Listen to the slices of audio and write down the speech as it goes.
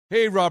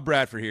Hey, Rob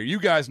Bradford here.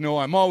 You guys know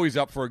I'm always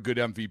up for a good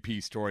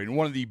MVP story, and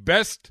one of the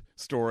best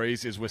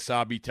stories is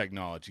Wasabi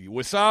Technology.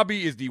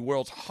 Wasabi is the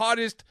world's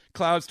hottest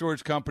cloud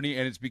storage company,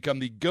 and it's become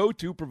the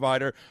go-to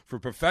provider for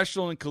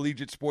professional and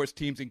collegiate sports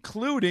teams,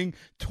 including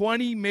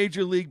 20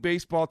 Major League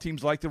Baseball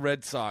teams like the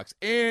Red Sox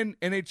and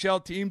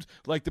NHL teams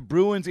like the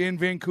Bruins and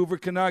Vancouver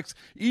Canucks.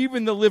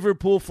 Even the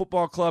Liverpool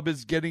Football Club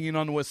is getting in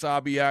on the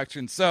Wasabi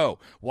action. So,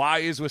 why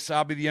is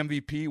Wasabi the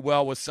MVP?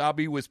 Well,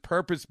 Wasabi was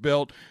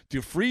purpose-built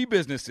to free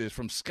businesses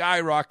from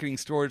skyrocketing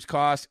storage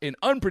costs and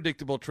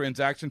unpredictable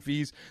transaction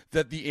fees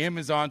that the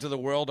Amazons of the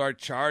world are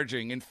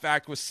charging. In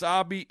fact,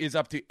 Wasabi is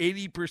up to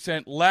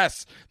 80%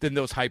 less than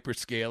those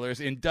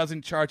hyperscalers and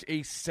doesn't charge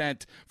a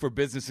cent for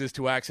businesses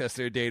to access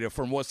their data.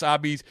 From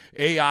Wasabi's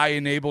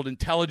AI-enabled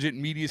intelligent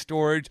media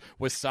storage,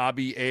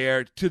 Wasabi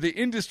Air, to the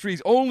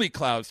industry's only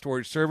cloud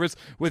storage service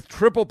with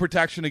triple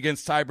protection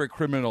against cyber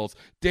criminals,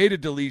 data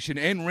deletion,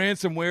 and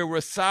ransomware,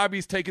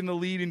 Wasabi's taken the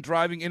lead in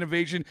driving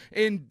innovation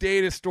in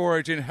data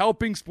storage and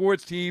helping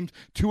sports teams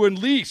to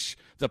unleash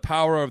the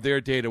power of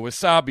their data.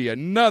 Wasabi,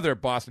 another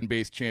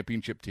Boston-based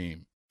championship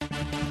team.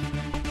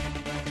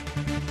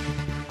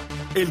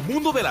 El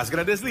mundo de las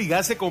grandes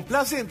ligas se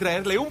complace en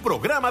traerle un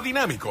programa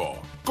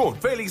dinámico con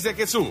Félix de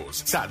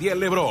Jesús, Sadiel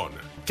Lebrón,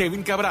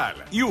 Kevin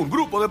Cabral y un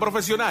grupo de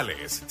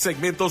profesionales.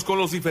 Segmentos con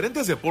los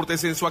diferentes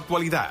deportes en su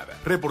actualidad.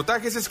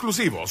 Reportajes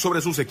exclusivos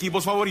sobre sus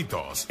equipos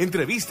favoritos.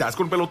 Entrevistas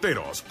con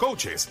peloteros,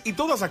 coaches y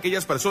todas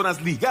aquellas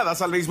personas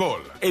ligadas al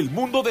béisbol. El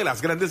mundo de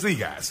las grandes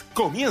ligas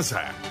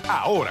comienza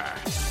ahora.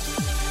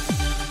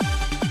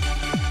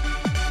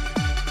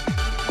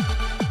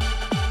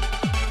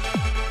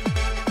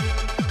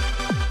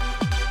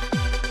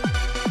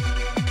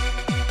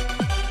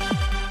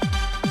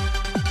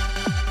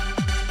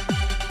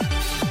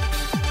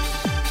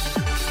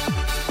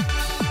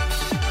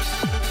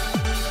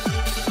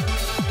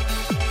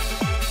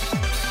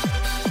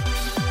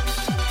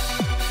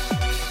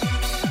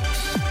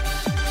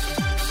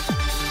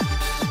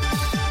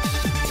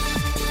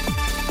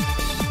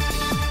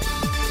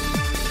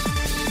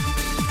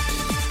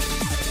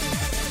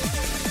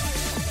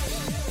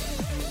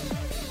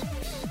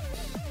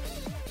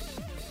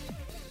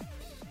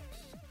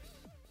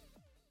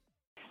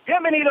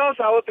 Bienvenidos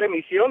a otra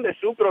emisión de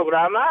su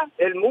programa,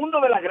 El Mundo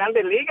de las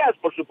Grandes Ligas,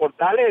 por sus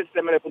portales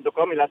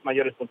ml.com y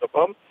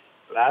lasmayores.com.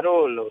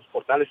 Claro, los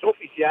portales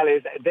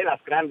oficiales de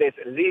las Grandes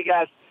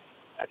Ligas.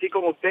 Aquí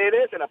con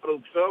ustedes en la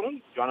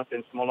producción,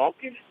 Jonathan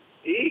Smolokis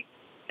y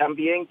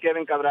también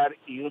Kevin Cabral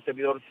y un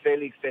servidor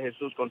Félix de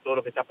Jesús con todo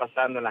lo que está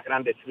pasando en las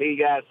Grandes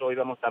Ligas. Hoy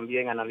vamos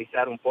también a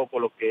analizar un poco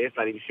lo que es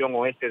la división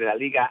oeste de la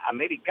Liga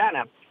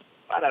Americana,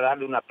 para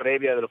darle una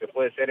previa de lo que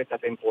puede ser esta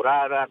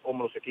temporada,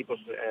 cómo los equipos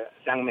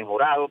se han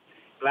mejorado.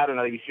 Claro, en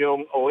la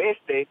división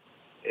oeste,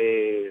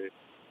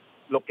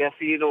 lo que ha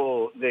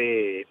sido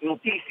de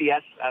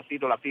noticias ha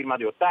sido la firma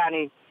de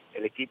Ohtani,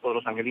 el equipo de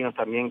los angelinos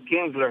también,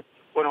 Kinsler.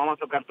 Bueno, vamos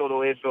a tocar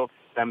todo eso.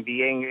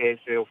 También es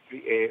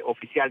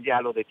oficial ya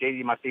lo de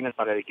J.D. Martínez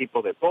para el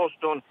equipo de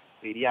Boston.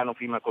 Liriano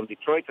firma con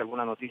Detroit,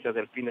 algunas noticias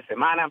del fin de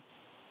semana.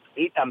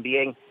 Y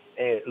también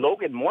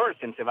Logan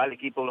Morrison se va al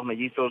equipo de los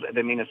Mellizos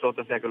de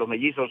Minnesota, o sea que los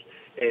Mellizos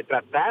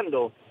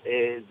tratando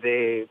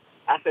de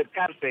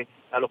acercarse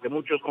a lo que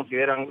muchos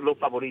consideran los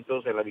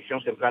favoritos de la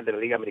división central de la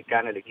Liga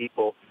Americana, el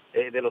equipo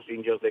de los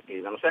Indios de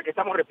Cleveland. O sea que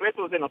estamos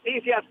repletos de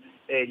noticias,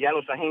 ya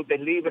los agentes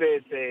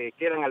libres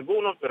quedan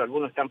algunos, pero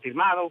algunos están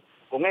firmados.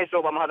 Con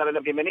eso vamos a darle la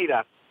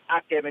bienvenida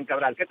a Kevin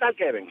Cabral. ¿Qué tal,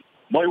 Kevin?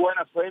 Muy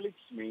buenas, Félix.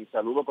 Mi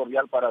saludo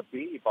cordial para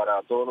ti y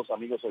para todos los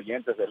amigos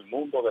oyentes del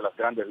mundo de las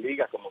Grandes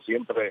Ligas. Como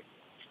siempre,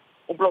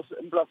 un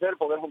placer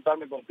poder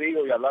juntarme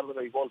contigo y hablar de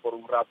béisbol por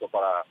un rato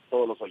para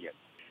todos los oyentes.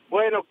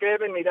 Bueno,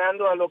 Kevin,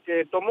 mirando a lo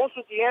que tomó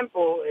su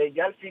tiempo,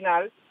 ya al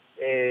final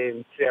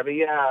se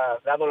había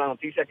dado la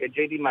noticia que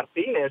J.D.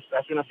 Martínez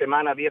hace una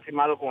semana había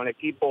firmado con el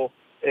equipo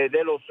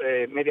de los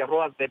Medias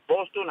Rojas de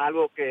Boston,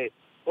 algo que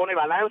pone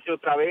balance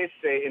otra vez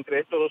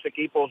entre estos dos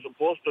equipos,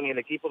 Boston y el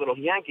equipo de los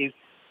Yankees,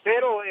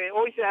 pero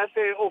hoy se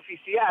hace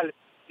oficial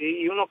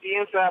y uno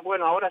piensa,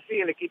 bueno, ahora sí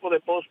el equipo de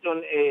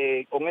Boston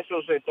con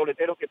esos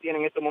toleteros que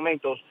tienen en estos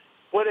momentos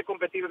puede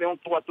competir de un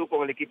tú a tú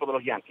con el equipo de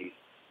los Yankees.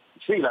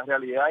 Sí, la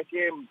realidad es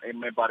que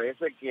me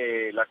parece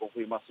que la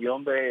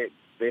confirmación de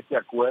este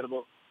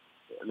acuerdo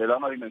le da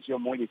una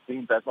dimensión muy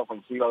distinta a esa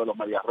ofensiva de los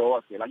Medias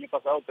Rojas, que el año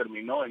pasado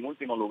terminó en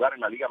último lugar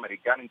en la Liga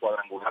Americana en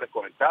cuadrangulares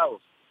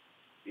conectados.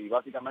 Y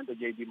básicamente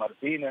J.D.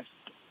 Martínez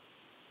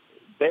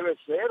debe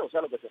ser, o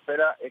sea, lo que se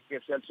espera es que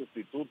sea el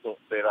sustituto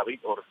de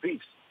David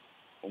Ortiz,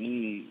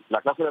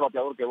 la clase de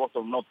bateador que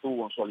Boston no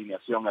tuvo en su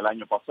alineación el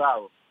año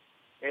pasado.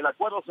 El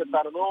acuerdo se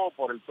tardó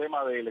por el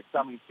tema del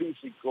examen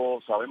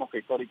físico. Sabemos que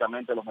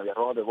históricamente los Medias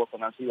Rojas de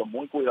Boston han sido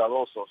muy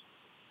cuidadosos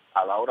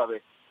a la hora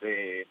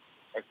de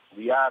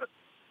estudiar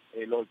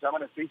los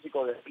exámenes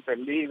físicos de gente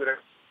libre.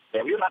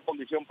 Había una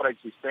condición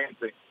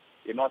preexistente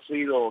que no ha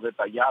sido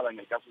detallada en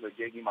el caso de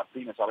J.D.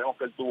 Martínez. Sabemos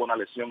que él tuvo una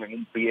lesión en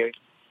un pie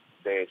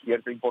de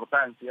cierta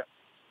importancia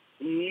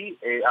y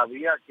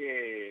había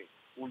que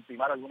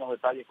ultimar algunos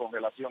detalles con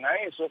relación a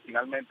eso.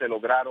 Finalmente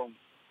lograron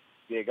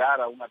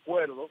llegar a un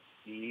acuerdo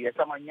Y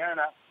esta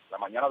mañana, la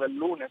mañana del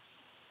lunes,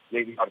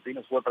 JD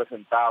Martínez fue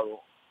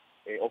presentado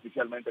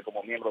oficialmente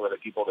como miembro del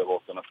equipo de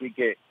Boston. Así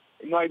que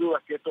no hay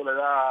duda que esto le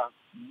da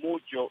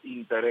mucho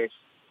interés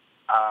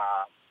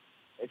a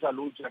esa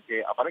lucha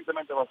que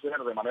aparentemente va a ser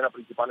de manera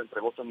principal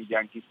entre Boston y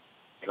Yankees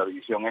en la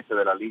división este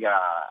de la Liga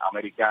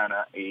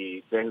Americana.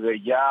 Y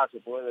desde ya se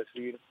puede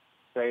decir,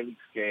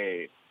 Félix,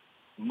 que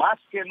más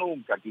que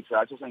nunca,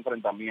 quizá esos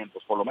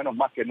enfrentamientos, por lo menos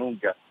más que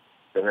nunca,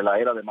 desde la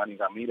era de Manny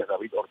Ramírez,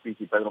 David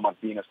Ortiz y Pedro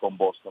Martínez con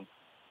Boston,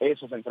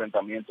 esos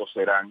enfrentamientos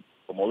serán,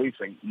 como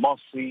dicen,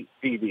 must-see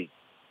TV.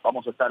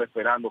 Vamos a estar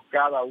esperando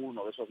cada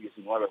uno de esos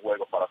 19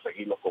 juegos para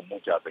seguirlos con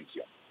mucha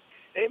atención.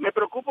 Me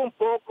preocupa un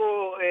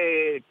poco,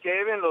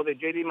 Kevin, lo de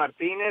JD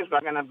Martínez, va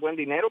a ganar buen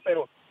dinero,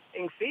 pero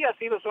en sí ha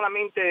sido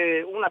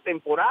solamente una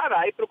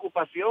temporada. ¿Hay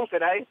preocupación?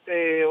 ¿Será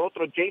este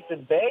otro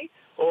Jason Bay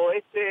o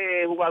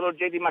este jugador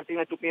JD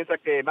Martínez tú piensas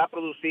que va a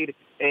producir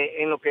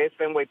en lo que es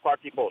Fenway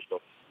Park y Boston?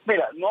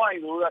 Mira, no hay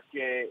duda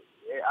que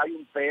hay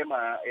un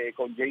tema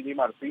con JD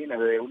Martínez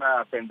de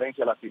una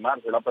tendencia a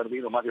lastimarse. Él ha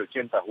perdido más de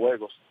 80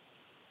 juegos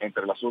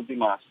entre las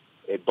últimas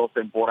 2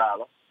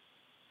 temporadas.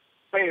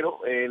 Pero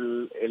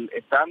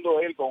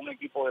estando él con un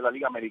equipo de la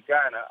Liga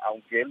Americana,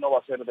 aunque él no va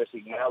a ser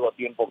designado a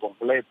tiempo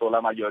completo,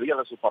 la mayoría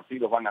de sus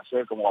partidos van a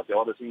ser como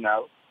bateador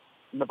designado.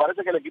 Me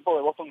parece que el equipo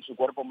de Boston y su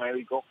cuerpo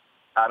médico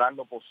harán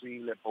lo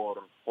posible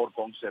por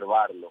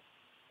conservarlo.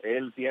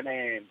 Él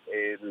tiene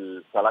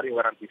el salario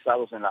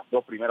garantizados en las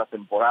 2 primeras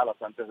temporadas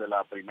antes de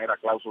la primera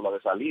cláusula de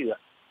salida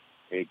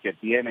que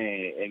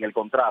tiene en el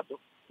contrato.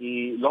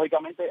 Y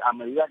lógicamente, a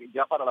medida que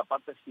ya para la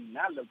parte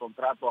final del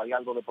contrato hay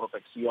algo de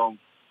protección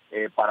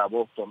para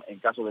Boston en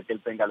caso de que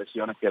él tenga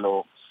lesiones que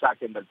lo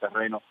saquen del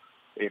terreno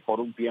por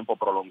un tiempo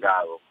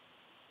prolongado.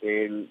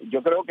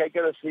 Yo creo que hay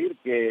que decir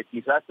que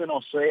quizás este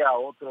no sea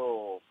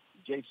otro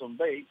Jason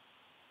Bay,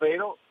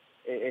 pero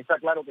está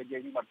claro que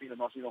JD Martínez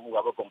no ha sido un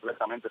jugador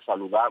completamente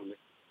saludable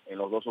en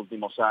los 2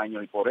 últimos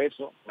años y por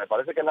eso me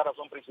parece que es la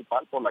razón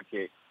principal por la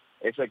que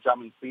ese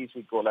examen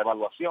físico, la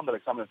evaluación del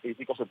examen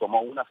físico se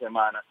tomó una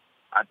semana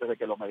antes de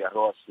que los Medias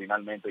Rojas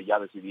finalmente ya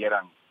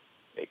decidieran,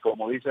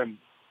 como dicen,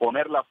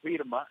 poner la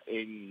firma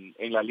en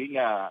la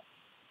línea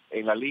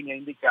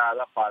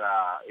indicada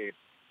para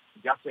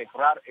ya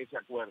cerrar ese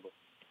acuerdo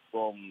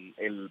con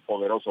el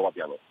poderoso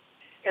bateador.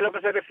 En lo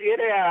que se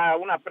refiere a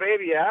una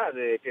previa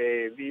de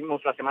que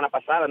vimos la semana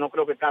pasada, no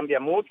creo que cambia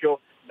mucho.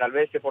 Tal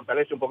vez se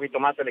fortalece un poquito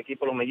más el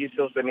equipo de los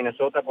Mellizos de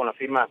Minnesota con la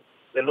firma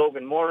de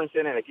Logan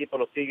Morrison, el equipo de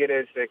los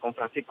Tigres con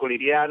Francisco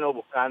Liriano,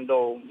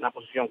 buscando una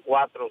posición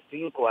 4 o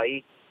 5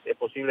 ahí,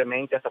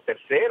 posiblemente hasta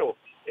tercero,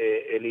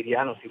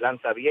 Liriano si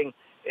lanza bien.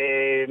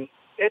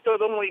 Estos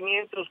 2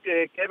 movimientos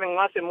que Kevin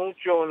no hace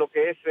mucho lo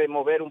que es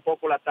mover un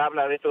poco la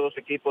tabla de estos 2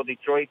 equipos,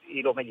 Detroit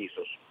y los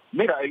Mellizos.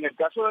 Mira, en el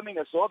caso de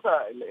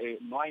Minnesota,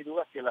 no hay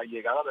duda que la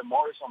llegada de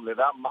Morrison le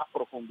da más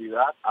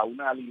profundidad a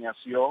una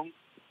alineación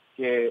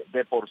que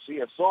de por sí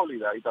es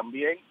sólida y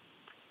también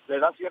le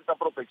da cierta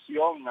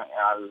protección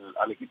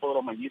al equipo de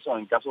los Mellizos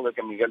en caso de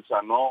que Miguel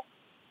Sano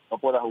no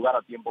pueda jugar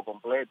a tiempo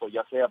completo,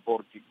 ya sea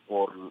por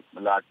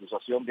la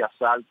acusación de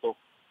asalto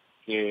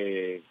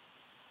que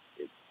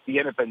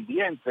tiene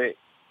pendiente,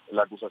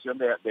 la acusación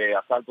de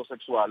asalto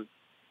sexual,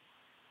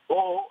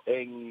 o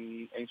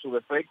en su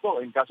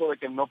defecto, en caso de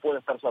que no pueda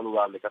estar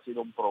saludable, que ha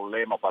sido un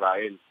problema para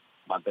él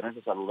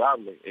mantenerse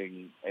saludable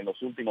en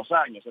los últimos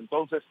años.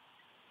 Entonces,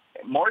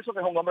 Morrison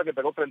es un hombre que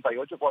pegó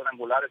 38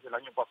 cuadrangulares el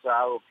año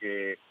pasado,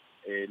 que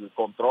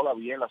controla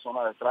bien la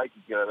zona de strike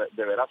y que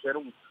deberá ser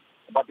un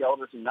bateador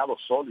designado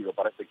sólido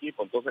para este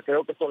equipo. Entonces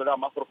creo que esto le da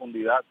más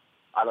profundidad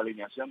a la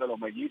alineación de los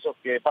Mellizos,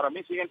 que para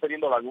mí siguen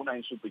teniendo lagunas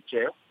en su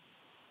picheo.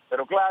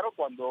 Pero claro,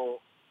 cuando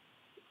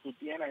tú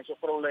tienes esos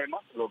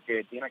problemas, lo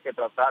que tienes que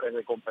tratar es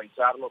de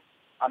compensarlos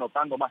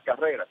anotando más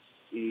carreras.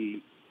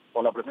 Y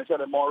con la presencia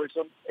de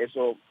Morrison,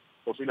 eso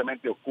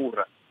posiblemente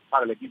ocurra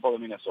para el equipo de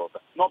Minnesota.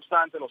 No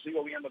obstante, lo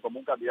sigo viendo como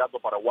un candidato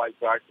para wild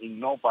card y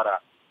no para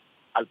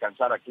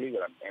alcanzar a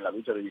Cleveland en la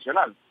lucha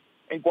divisional.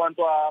 En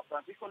cuanto a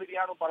Francisco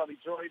Liriano para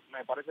Detroit,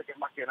 me parece que es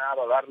más que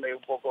nada darle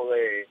un poco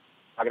de,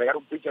 agregar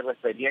un pitcher de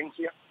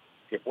experiencia,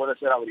 que puede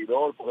ser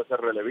abridor, puede ser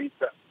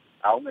relevista,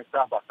 a un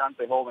staff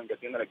bastante joven que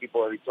tiene el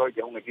equipo de Detroit,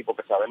 que es un equipo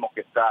que sabemos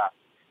que está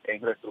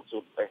en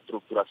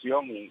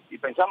reestructuración y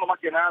pensando más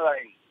que nada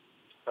en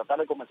tratar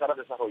de comenzar a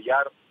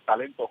desarrollar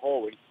talento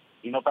joven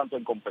y no tanto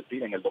en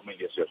competir en el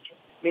 2018.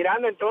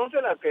 Mirando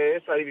entonces la que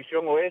es la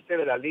división oeste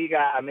de la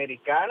Liga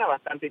Americana,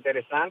 bastante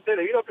interesante,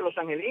 debido a que los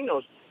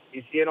angelinos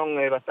hicieron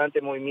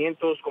bastantes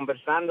movimientos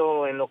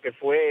conversando en lo que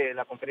fue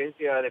la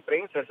conferencia de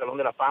prensa, el Salón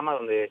de la Fama,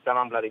 donde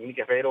estaban Vladimir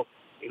Guerrero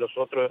y los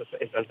otros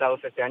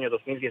exaltados este año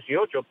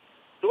 2018.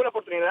 Tuve la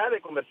oportunidad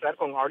de conversar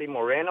con Artie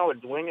Moreno,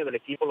 el dueño del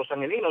equipo Los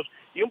Angelinos,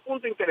 y un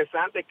punto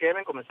interesante,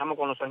 Kevin, comenzamos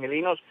con Los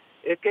Angelinos,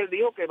 es que él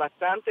dijo que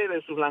bastante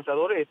de sus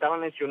lanzadores estaban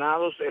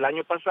lesionados el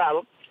año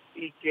pasado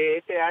y que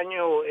este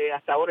año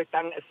hasta ahora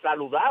están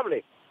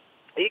saludables.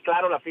 Y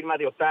claro, la firma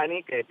de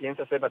Ohtani, que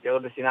piensa ser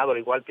bateador designado, al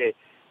igual que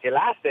el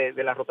aste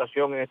de la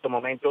rotación en estos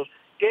momentos.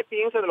 ¿Qué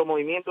piensa de los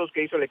movimientos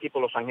que hizo el equipo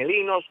Los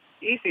Angelinos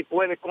y si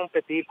puede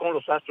competir con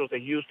los Astros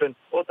de Houston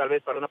o tal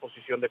vez para una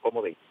posición de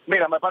comodín?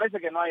 Mira, me parece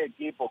que no hay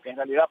equipo que en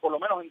realidad, por lo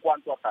menos en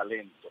cuanto a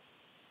talento,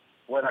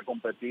 pueda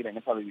competir en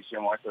esa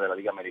división oeste de la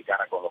Liga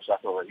Americana con los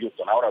Astros de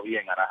Houston. Ahora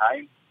bien,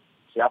 Anaheim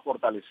se ha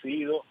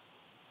fortalecido.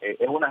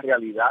 Es una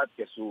realidad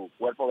que su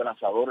cuerpo de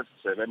lanzadores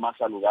se ve más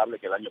saludable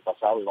que el año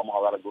pasado y vamos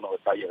a dar algunos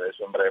detalles de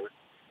eso en breve.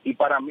 Y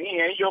para mí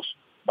ellos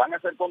van a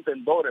ser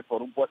contendores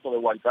por un puesto de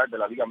wild card de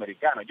la Liga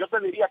Americana. Yo te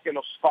diría que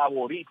los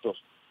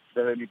favoritos,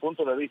 desde mi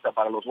punto de vista,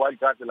 para los wild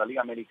cards de la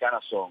Liga Americana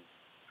son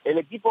el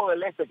equipo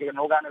del este que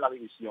no gane la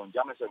división,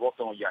 llámese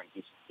Boston o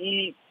Yankees,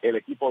 y el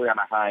equipo de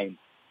Anaheim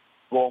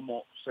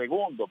como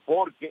segundo,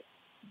 porque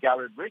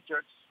Garrett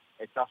Richards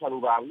está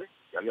saludable,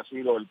 que había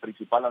sido el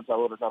principal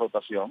lanzador de esa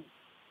rotación.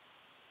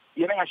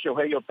 Tienen a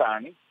Shohei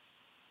Ohtani,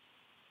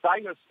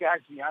 Tyler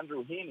Skaggs y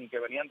Andrew Heaney, que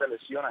venían de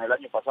lesiones el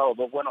año pasado,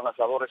 dos buenos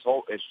lanzadores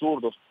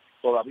zurdos,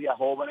 todavía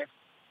jóvenes,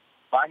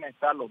 van a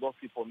estar los dos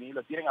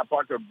disponibles. Tienen a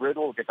Parker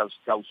Brittle, que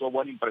causó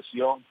buena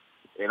impresión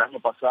el año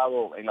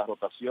pasado en la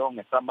rotación.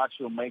 Está Max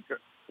Shoemaker.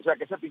 O sea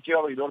que ese picheo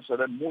abridor se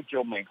ve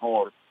mucho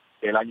mejor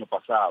que el año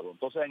pasado.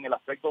 Entonces, en el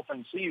aspecto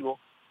ofensivo,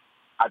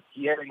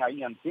 adquieren a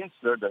Ian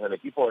Kinsler desde el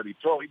equipo de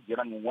Detroit,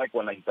 llenan un hueco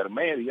en la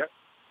intermedia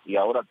y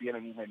ahora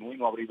tienen un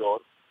genuino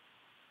abridor.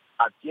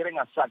 Adquieren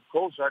a Zach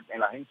Cozart en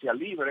la agencia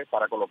libre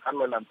para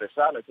colocarlo en la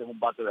antesala. Ese es un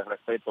bate de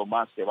respeto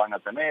más que van a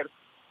tener.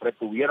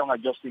 Retuvieron a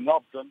Justin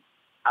Upton.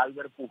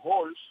 Albert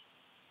Pujols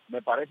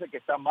me parece que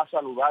está más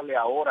saludable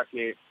ahora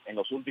que en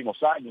los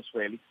últimos años,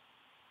 Félix.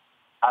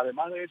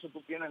 Además de eso,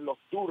 tú tienes los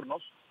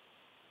turnos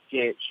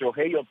que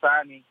Shohei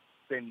Ohtani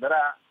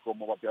tendrá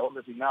como bateador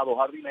designado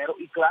jardinero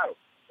y, claro,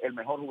 el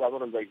mejor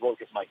jugador del béisbol,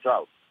 que es Mike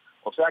Trout.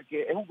 O sea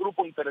que es un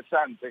grupo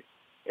interesante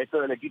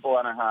este del equipo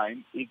de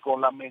Anaheim, y con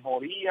la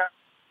mejoría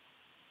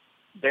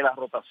de la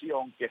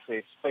rotación que se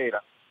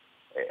espera,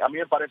 a mí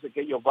me parece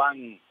que ellos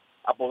van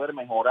a poder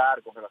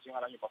mejorar con relación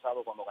al año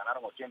pasado cuando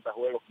ganaron 80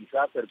 juegos,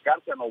 quizás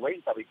acercarse a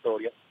 90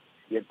 victorias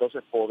y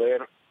entonces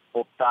poder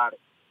optar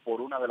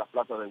por una de las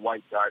plazas de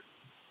wild card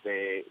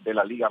de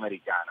la Liga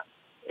Americana.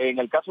 En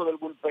el caso del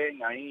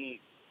bullpen,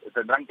 ahí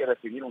tendrán que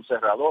definir un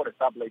cerrador.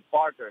 Está Blake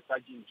Parker, está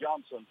Jim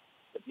Johnson,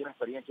 que tiene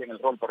experiencia en el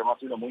rol, pero no ha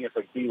sido muy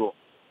efectivo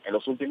en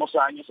los últimos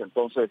años.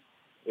 Entonces,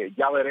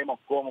 ya veremos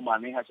cómo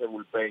maneja ese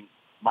bullpen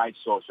Mike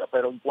Scioscia.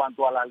 Pero en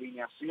cuanto a la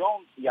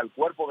alineación y al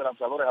cuerpo de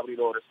lanzadores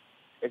abridores,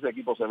 ese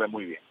equipo se ve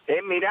muy bien.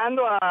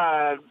 Mirando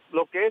a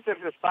lo que es el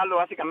respaldo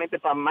básicamente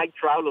para Mike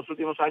Trout los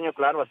últimos años,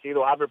 claro, ha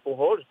sido Albert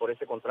Pujols por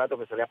ese contrato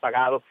que se le ha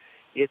pagado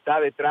y está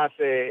detrás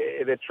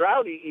de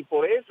Trout, y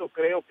por eso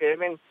creo que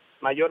Evan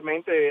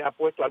mayormente ha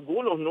puesto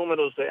algunos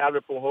números de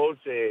Albert Pujols.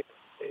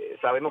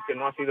 Sabemos que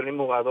no ha sido el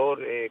mismo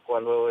jugador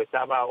cuando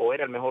estaba o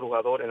era el mejor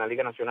jugador en la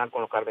Liga Nacional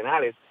con los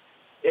Cardenales.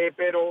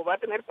 Pero va a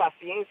tener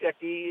paciencia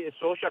aquí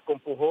Scioscia con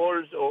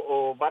Pujols,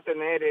 o va a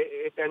tener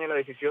este año la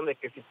decisión de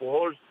que si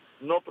Pujols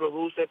no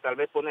produce, tal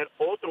vez poner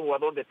otro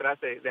jugador detrás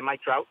de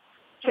Mike Trout.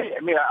 Sí,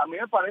 mira, a mí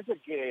me parece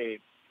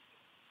que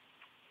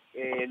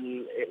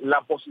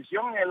la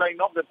posición en el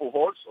line-up de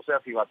Pujols, o sea,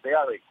 si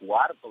batea de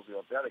cuarto, si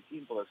batea de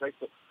quinto, de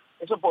sexto,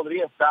 eso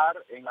podría estar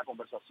en la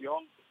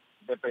conversación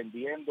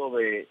dependiendo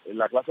de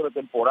la clase de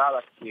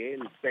temporada que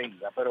él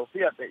tenga. Pero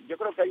fíjate, yo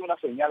creo que hay unas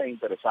señales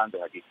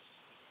interesantes aquí.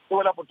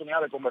 Tuve la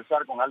oportunidad de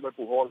conversar con Albert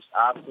Pujols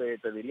hace,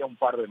 te diría, un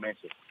par de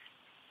meses,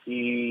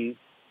 y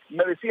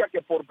me decía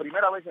que por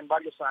primera vez en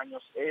varios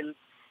años él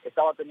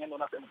estaba teniendo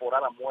una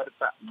temporada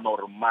muerta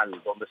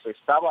normal, donde se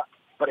estaba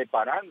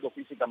preparando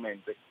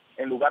físicamente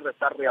en lugar de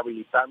estar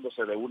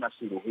rehabilitándose de una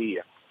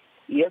cirugía.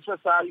 Y eso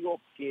es algo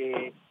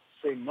que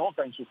se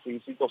nota en su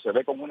físico, se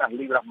ve con unas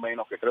libras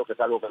menos, que creo que es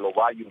algo que lo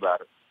va a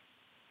ayudar.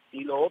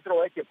 Y lo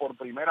otro es que por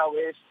primera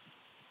vez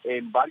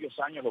en varios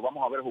años lo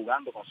vamos a ver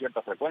jugando con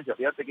cierta frecuencia.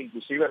 Fíjate que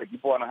inclusive el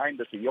equipo de Anaheim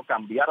decidió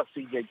cambiar a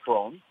CJ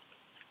Cron,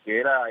 que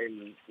era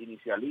el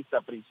inicialista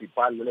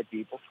principal del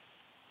equipo,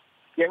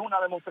 que es una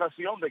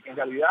demostración de que en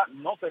realidad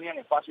no tenían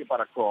espacio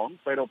para Cron,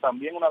 pero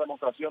también una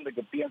demostración de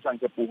que piensan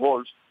que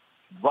Pujols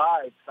va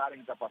a estar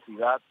en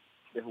capacidad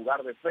de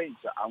jugar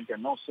defensa, aunque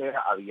no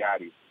sea a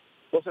diario.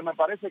 Entonces me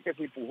parece que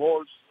si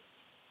Pujols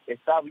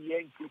está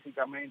bien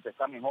físicamente,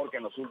 está mejor que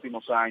en los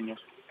últimos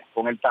años,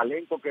 con el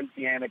talento que él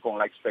tiene, con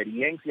la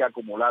experiencia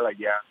acumulada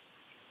ya,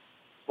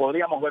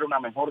 podríamos ver una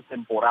mejor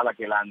temporada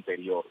que la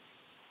anterior.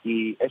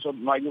 Y eso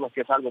no hay duda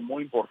que es algo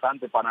muy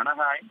importante para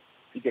Anaheim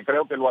y que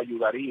creo que lo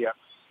ayudaría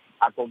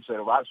a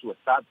conservar su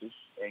estatus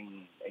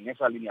en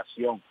esa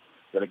alineación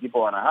del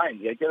equipo de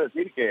Anaheim. Y hay que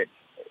decir que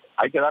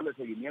hay que darle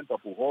seguimiento a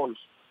Pujols,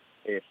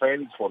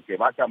 Félix, porque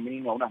va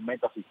camino a unas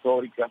metas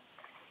históricas.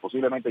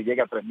 Posiblemente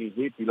llegue a 3,000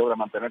 hits y logra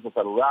mantenerse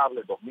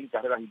saludable, 2,000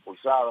 carreras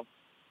impulsadas.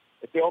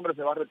 Este hombre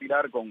se va a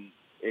retirar con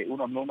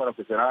unos números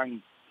que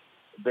serán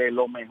de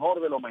lo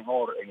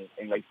mejor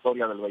en la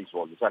historia del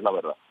béisbol. Esa es la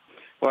verdad.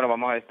 Bueno,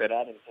 vamos a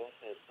esperar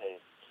entonces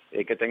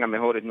que tenga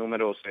mejores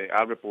números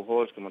Albert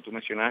Pujols, como tú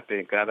mencionaste,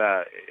 en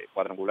cada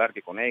cuadrangular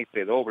que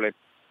conecte, doble,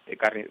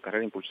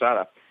 carrera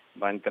impulsada.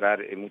 va a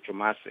entrar mucho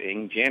más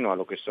en lleno a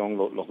lo que son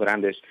los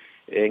grandes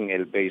en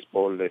el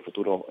béisbol del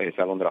futuro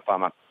Salón de la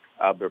Fama,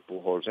 Albert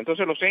Pujols.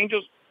 Entonces los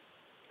Angels,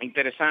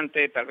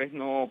 interesante, tal vez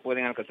no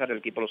pueden alcanzar el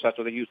equipo de los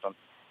Astros de Houston,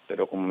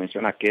 pero como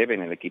menciona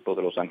Kevin, el equipo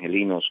de los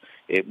Angelinos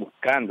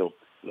buscando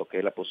lo que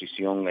es la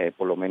posición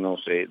por lo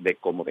menos de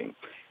cómodo.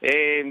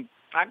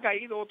 Ha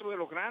caído otro de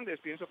los grandes,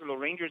 pienso que los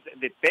Rangers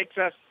de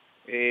Texas,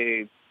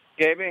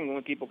 Kevin, un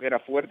equipo que era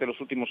fuerte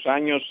los últimos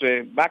años,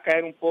 va a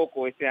caer un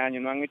poco este año,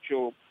 no han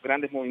hecho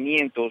grandes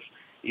movimientos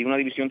y una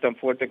división tan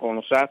fuerte con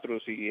los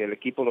Astros y el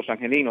equipo de los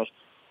Angelinos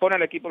pone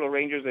al equipo de los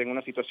Rangers en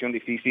una situación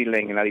difícil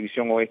en la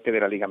división oeste de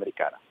la Liga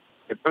Americana.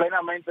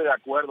 Plenamente de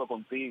acuerdo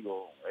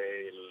contigo.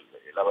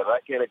 La verdad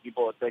es que el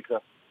equipo de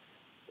Texas,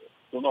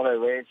 tú no le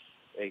ves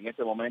en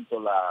este momento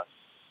las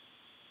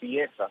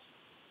piezas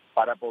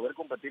para poder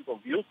competir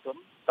con Houston,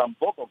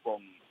 tampoco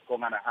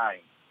con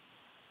Anaheim.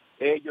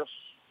 Ellos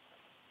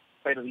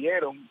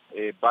perdieron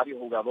varios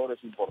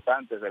jugadores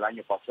importantes del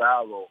año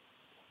pasado,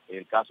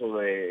 el caso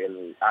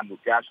de Andrew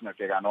Cashner,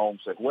 que ganó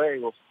 11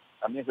 juegos,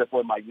 también se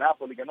fue Mike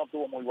Napoli, que no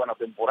tuvo muy buena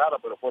temporada,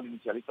 pero fue el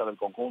inicialista del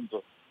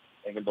conjunto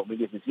en el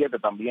 2017,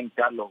 también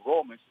Carlos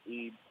Gómez,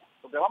 y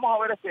lo que vamos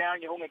a ver este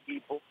año es un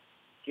equipo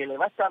que le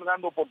va a estar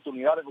dando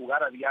oportunidad de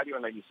jugar a diario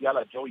en la inicial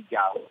a Joey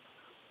Gallo,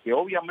 que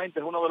obviamente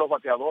es uno de los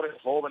bateadores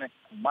jóvenes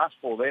con más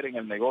poder en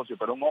el negocio,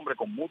 pero un hombre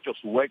con muchos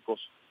huecos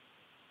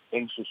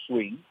en su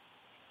swing.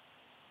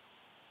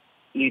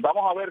 Y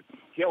vamos a ver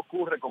qué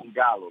ocurre con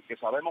Gallo, que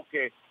sabemos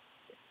que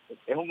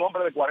es un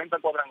hombre de 40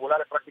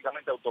 cuadrangulares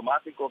prácticamente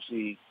automáticos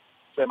y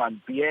se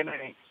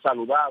mantiene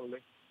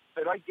saludable,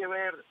 pero hay que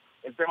ver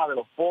el tema de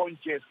los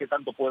ponches, qué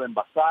tanto pueden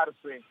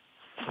basarse,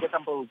 qué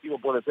tan productivo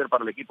puede ser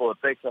para el equipo de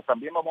Texas.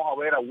 También vamos a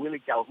ver a Willie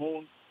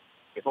Calhoun,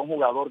 que fue un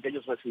jugador que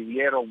ellos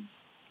recibieron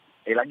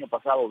el año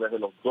pasado desde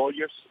los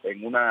Dodgers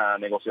en una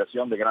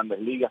negociación de Grandes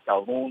Ligas.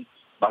 Calhoun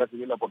va a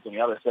recibir la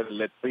oportunidad de ser el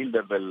left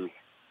fielder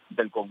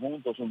del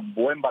conjunto. Es un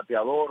buen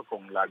bateador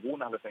con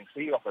lagunas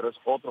defensivas, pero es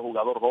otro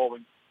jugador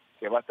joven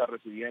que va a estar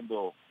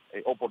recibiendo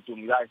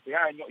oportunidad este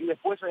año. Y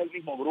después es el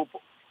mismo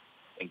grupo,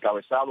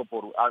 encabezado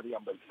por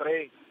Adrian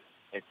Beltré.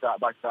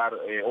 Va a estar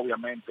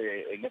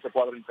obviamente en ese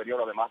cuadro interior,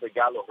 además de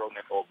Gallo,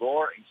 Ronald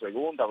O'Gore en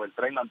segunda,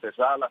 Beltré en la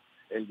antesala,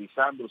 el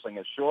Andrus en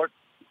el short,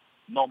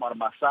 Nomar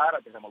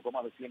Mazara, que se marcó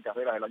más de 100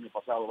 carreras el año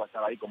pasado, va a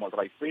estar ahí como el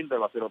right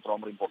fielder, va a ser otro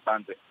hombre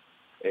importante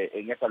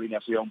en esta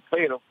alineación.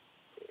 Pero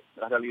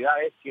la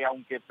realidad es que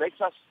aunque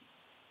Texas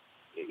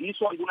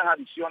hizo algunas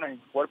adiciones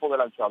en el cuerpo de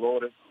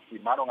lanzadores,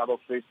 firmaron a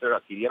Doug Fister,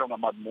 adquirieron a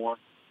Matt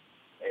Moore,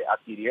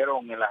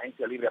 adquirieron en la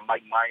agencia libre a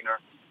Mike Minor,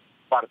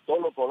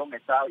 Bartolo Colón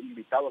está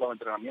invitado a los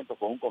entrenamientos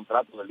con un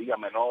contrato de liga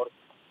menor.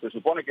 Se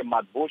supone que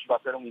Matt Bush va a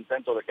hacer un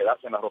intento de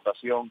quedarse en la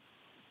rotación.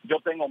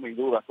 Yo tengo mis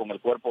dudas con el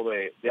cuerpo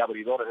de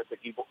abridores de este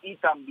equipo y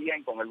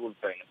también con el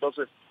bullpen.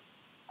 Entonces,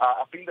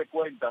 a fin de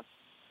cuentas,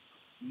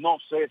 no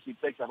sé si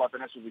Texas va a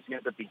tener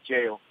suficiente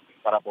picheo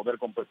para poder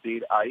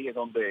competir. Ahí es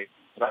donde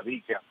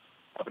radica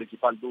la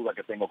principal duda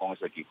que tengo con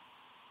ese equipo.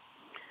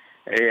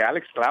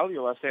 Alex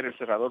Claudio va a ser el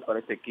cerrador para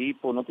este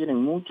equipo. No tienen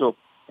mucho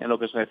en lo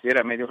que se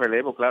refiere a medio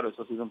relevo. Claro,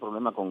 eso ha sido un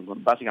problema con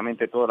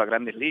básicamente todas las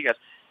grandes ligas,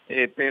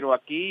 pero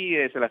aquí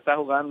se la está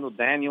jugando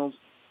Daniels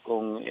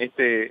con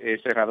este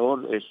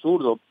cerrador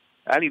zurdo,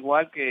 al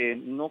igual que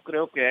no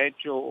creo que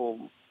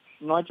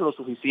no ha hecho lo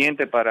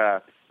suficiente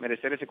para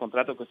merecer ese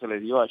contrato que se le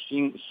dio a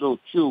Shin Soo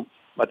Chu,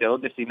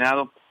 bateador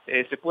destinado.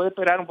 Se puede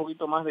esperar un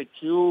poquito más de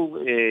Chu,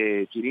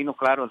 Chirino,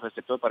 claro, el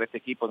receptor para este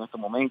equipo en estos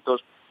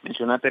momentos.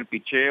 Mencionaste el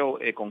picheo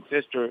con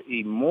Fister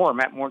y Moore,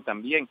 Matt Moore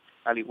también,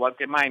 al igual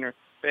que Minor.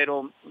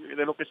 Pero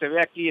de lo que se ve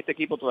aquí, este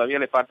equipo todavía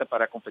le falta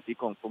para competir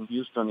con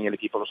Houston y el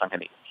equipo de Los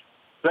Angelinos.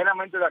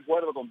 Plenamente de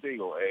acuerdo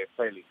contigo,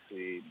 Félix.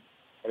 Y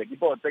el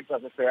equipo de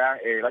Texas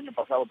el año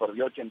pasado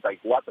perdió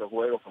 84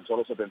 juegos con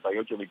solo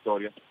 78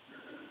 victorias.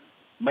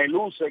 Me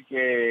luce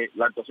que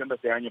la actuación de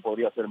este año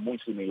podría ser muy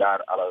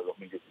similar a la de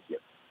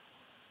 2017.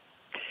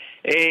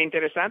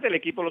 Interesante, el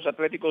equipo de los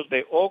Atléticos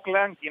de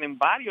Oakland tienen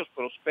varios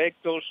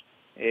prospectos.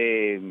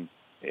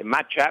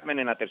 Matt Chapman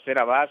en la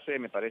tercera base,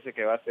 me parece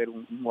que va a ser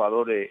un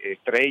jugador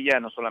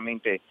estrella, no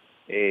solamente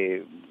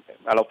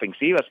a la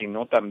ofensiva,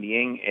 sino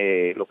también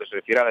lo que se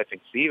refiere a la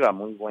defensiva,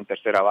 muy buen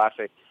tercera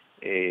base.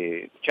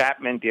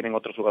 Chapman, tienen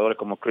otros jugadores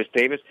como Chris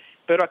Davis,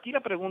 pero aquí la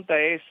pregunta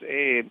es,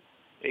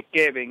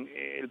 Kevin,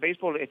 el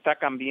béisbol está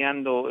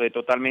cambiando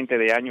totalmente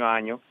de año a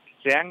año.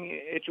 Se han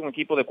hecho un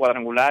equipo de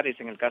cuadrangulares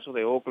en el caso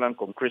de Oakland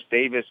con Chris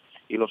Davis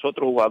y los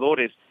otros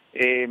jugadores.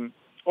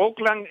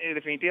 Oakland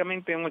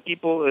definitivamente es un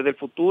equipo del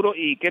futuro.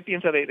 ¿Y qué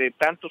piensa de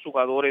tantos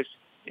jugadores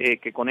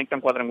que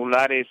conectan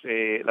cuadrangulares?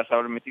 ¿La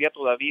sabermetría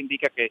todavía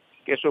indica que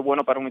eso es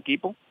bueno para un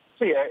equipo?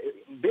 Sí,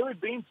 Billy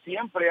Beane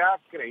siempre ha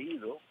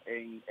creído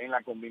en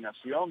la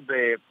combinación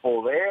de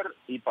poder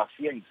y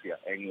paciencia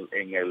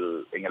en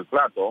el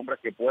plato. Hombres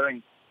que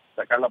pueden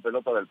sacar la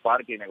pelota del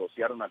parque y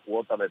negociar una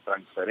cuota de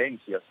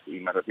transferencias. Y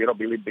me refiero a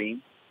Billy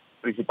Beane,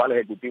 principal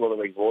ejecutivo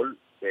de béisbol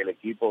del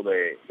equipo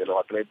de los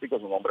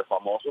Atléticos, un hombre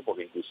famoso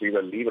porque inclusive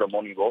el libro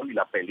Moneyball y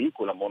la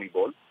película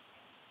Moneyball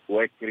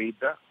fue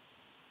escrita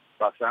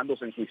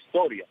basándose en su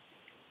historia.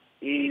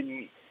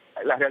 Y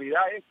la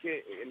realidad es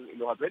que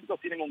los Atléticos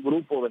tienen un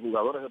grupo de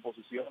jugadores de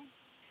posición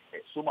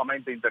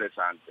sumamente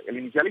interesante. El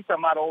inicialista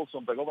Matt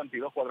Olson pegó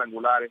 22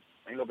 cuadrangulares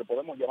en lo que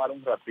podemos llamar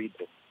un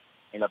ratito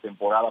en la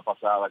temporada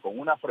pasada, con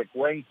una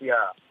frecuencia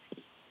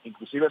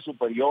inclusive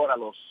superior a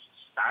los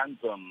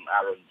Stanton,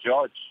 Aaron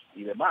Judge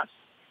y demás.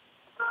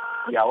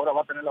 Y ahora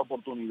va a tener la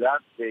oportunidad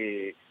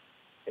de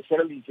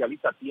ser el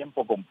inicialista a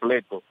tiempo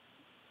completo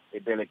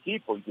del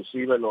equipo.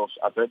 Inclusive los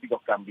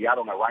Atléticos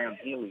cambiaron a Ryan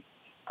Healy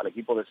al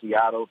equipo de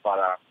Seattle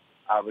para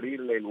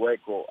abrirle el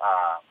hueco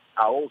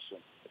a Olson.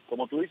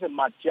 Como tú dices,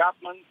 Matt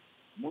Chapman,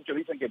 muchos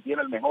dicen que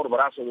tiene el mejor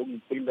brazo de un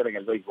infielder en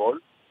el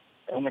béisbol.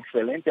 Es un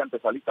excelente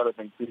antesalista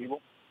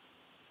defensivo,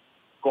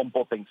 con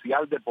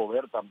potencial de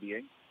poder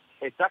también.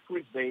 Está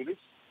Chris Davis,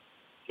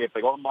 que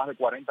pegó más de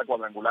 40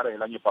 cuadrangulares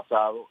el año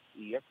pasado,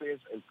 y este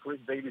es el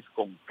Chris Davis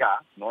con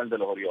K, no el de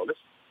los Orioles,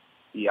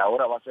 y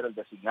ahora va a ser el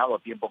designado a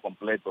tiempo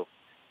completo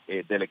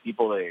del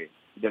equipo de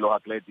los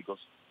Atléticos.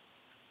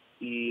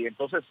 Y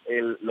entonces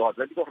los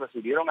Atléticos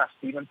recibieron a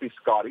Steven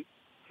Piscotty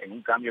en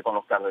un cambio con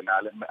los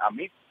Cardenales. A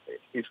mí,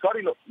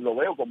 Piscotty lo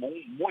veo como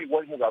un muy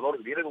buen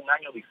jugador. Viene de un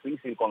año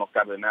difícil con los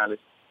Cardenales,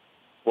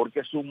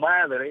 porque su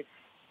madre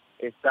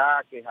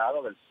está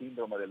quejada del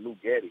síndrome de Lou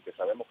Gehrig, que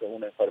sabemos que es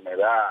una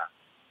enfermedad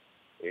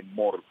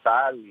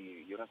mortal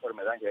y una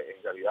enfermedad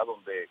en realidad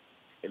donde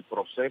el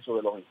proceso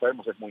de los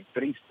enfermos es muy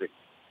triste.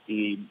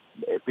 Y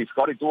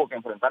Piscotty tuvo que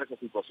enfrentar esa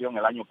situación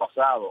el año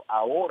pasado.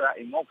 Ahora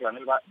en Oakland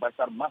él va a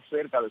estar más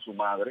cerca de su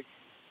madre,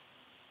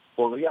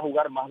 podría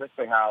jugar más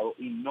despejado,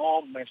 y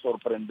no me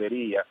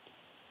sorprendería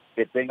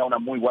que tenga una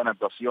muy buena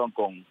actuación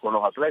con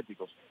los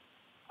Atléticos.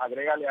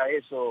 Agrégale a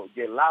eso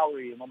Jay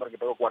Lowry, un hombre que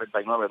pegó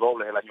 49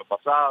 dobles el año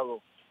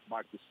pasado,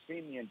 Marcus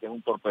Semien, que es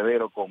un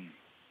torpedero con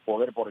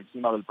poder por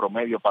encima del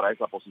promedio para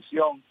esa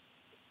posición.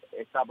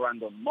 Está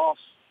Brandon Moss,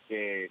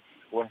 que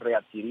fue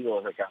readquirido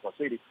desde Kansas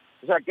City.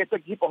 O sea que este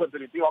equipo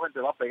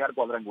definitivamente va a pegar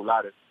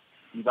cuadrangulares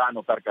y va a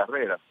anotar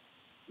carreras.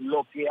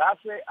 Lo que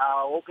hace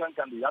a Oakland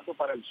candidato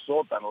para el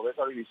sótano de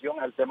esa división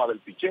es el tema del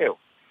picheo.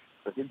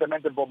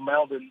 Recientemente Bob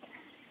Melvin,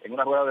 en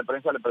una rueda de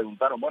prensa, le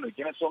preguntaron, bueno, ¿y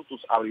quiénes son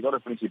tus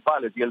abridores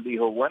principales? Y él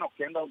dijo, bueno,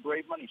 Kendall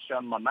Graveman y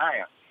Sean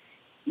Manaea.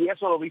 Y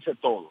eso lo dice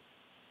todo,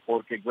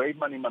 porque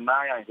Graveman y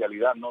Manaea en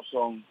realidad no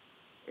son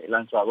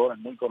lanzadores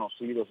muy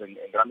conocidos en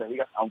grandes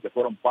ligas, aunque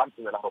fueron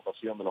parte de la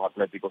rotación de los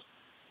Atléticos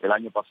el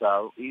año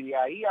pasado. Y de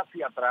ahí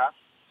hacia atrás,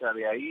 o sea,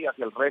 de ahí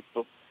hacia el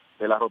resto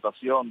de la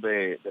rotación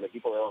del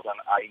equipo de Oakland,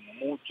 hay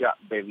mucha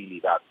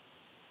debilidad.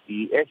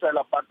 Y esa es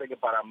la parte que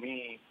para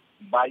mí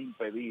va a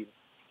impedir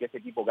que este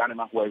equipo gane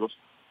más juegos,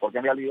 porque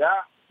en realidad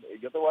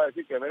yo te voy a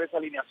decir que ver esa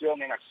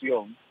alineación en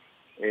acción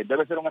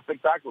debe ser un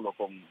espectáculo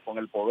con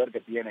el poder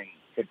que tienen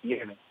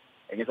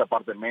en esa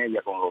parte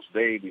media, con los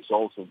Davis,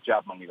 Olson,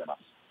 Chapman y demás.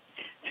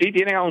 Sí,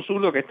 tienen a un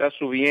zurdo que está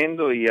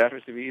subiendo y ha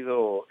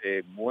recibido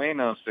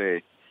buenos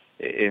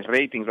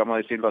ratings, vamos a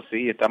decirlo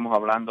así. Estamos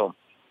hablando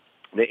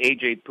de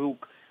A.J.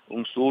 Puk,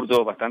 un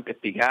zurdo bastante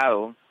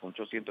espigado,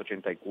 ponchó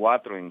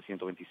 184 en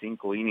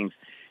 125 innings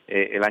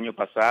el año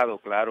pasado,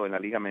 claro, en la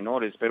Liga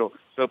Menores, pero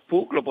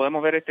Puk lo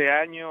podemos ver este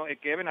año,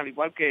 Kevin, al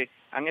igual que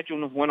han hecho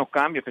unos buenos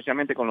cambios,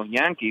 especialmente con los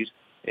Yankees,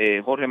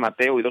 Jorge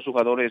Mateo y dos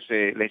jugadores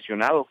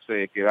lesionados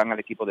que van al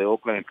equipo de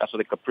Oakland, en el caso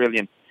de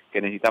Caprillion,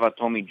 que necesitaba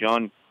Tommy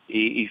John,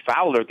 y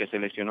Fowler, que se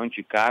lesionó en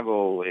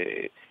Chicago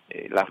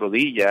la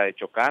rodilla,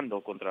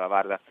 chocando contra la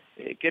barda.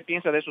 ¿Qué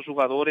piensa de esos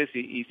jugadores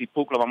y si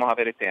Puk lo vamos a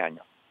ver este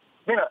año?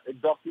 Mira,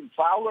 Dustin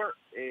Fowler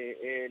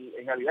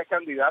en realidad es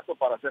candidato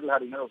para ser el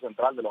jardinero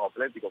central de los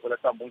Atléticos. Él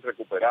está muy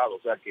recuperado,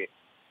 o sea que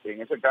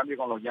en ese cambio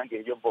con los Yankees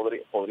ellos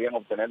podrían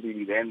obtener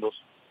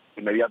dividendos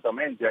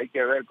inmediatamente. Hay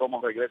que ver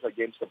cómo regresa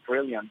James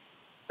Caprillion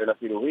de la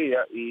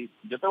cirugía. Y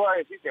yo te voy a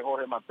decir que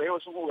Jorge Mateo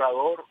es un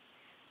jugador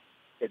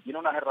que tiene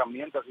unas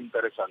herramientas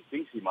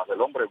interesantísimas.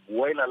 El hombre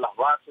vuela en las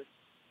bases,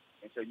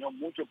 enseñó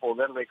mucho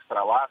poder de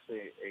extra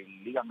base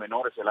en ligas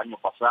menores el año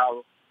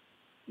pasado,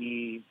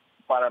 y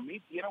para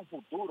mí tiene un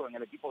futuro en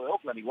el equipo de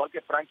Oakland, igual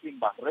que Franklin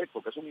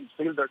Barreto, que es un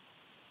infielder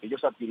que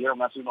ellos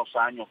adquirieron hace unos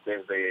años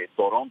desde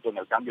Toronto en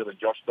el cambio de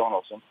Josh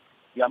Donaldson.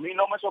 Y a mí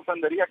no me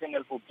sorprendería que en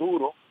el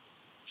futuro,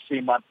 si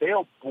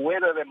Mateo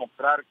puede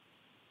demostrar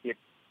que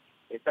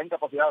está en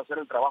capacidad de hacer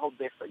el trabajo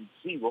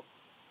defensivo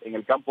en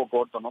el campo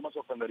corto, no me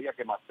sorprendería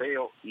que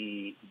Mateo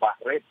y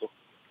Barreto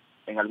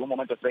en algún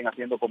momento estén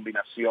haciendo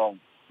combinación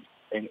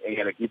en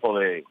el equipo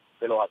de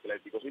los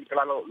Atléticos. Y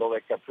claro, lo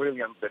de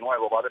Caprillion de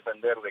nuevo va a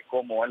depender de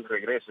cómo él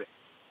regrese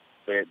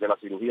de la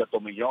cirugía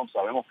Tommy John.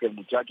 Sabemos que el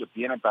muchacho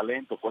tiene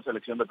talento, fue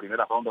selección de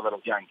primera ronda de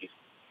los Yankees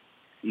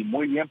y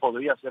muy bien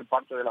podría ser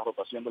parte de la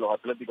rotación de los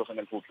Atléticos en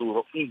el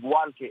futuro,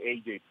 igual que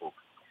A.J. Puk.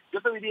 Yo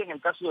te diría, en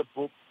el caso de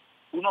Puk,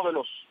 uno de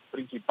los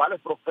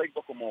principales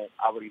prospectos como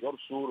abridor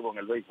zurdo en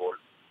el béisbol.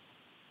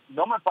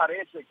 No me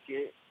parece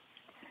que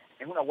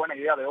es una buena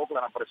idea de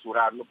Oakland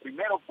apresurarlo,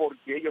 primero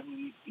porque ellos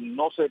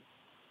no se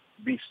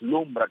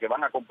vislumbra que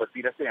van a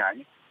competir este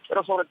año,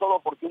 pero sobre todo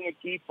porque un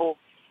equipo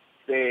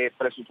de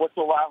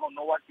presupuesto bajo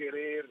no va a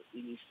querer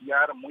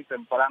iniciar muy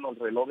temprano el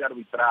reloj de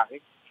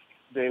arbitraje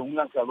de un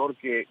lanzador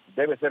que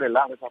debe ser el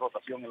as de esa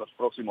rotación en los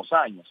próximos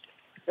años.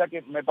 O sea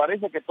que me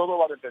parece que todo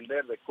va a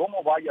depender de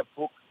cómo vaya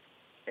Puck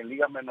en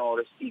ligas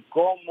menores y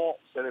cómo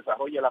se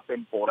desarrolle la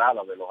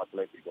temporada de los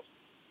Atléticos.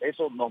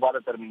 Eso nos va a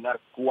determinar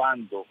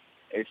cuándo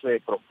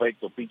ese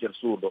prospecto pitcher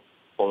zurdo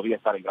podría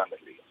estar en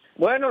Grandes Ligas.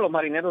 Bueno, los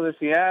Marineros de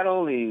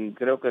Seattle, y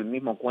creo que el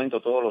mismo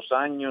cuento todos los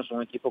años,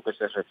 un equipo que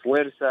se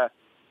refuerza,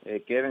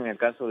 Kevin, en el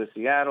caso de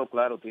Seattle,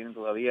 claro, tienen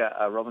todavía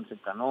a Robinson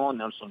Cano,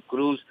 Nelson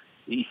Cruz,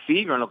 y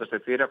Seager en lo que se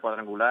refiere a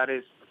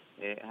cuadrangulares.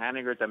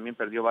 Haniger también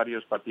perdió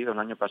varios partidos el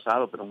año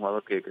pasado, pero un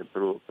jugador que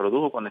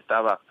produjo cuando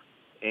estaba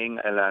en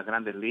las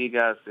Grandes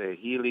Ligas.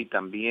 Healy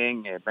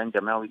también, Ben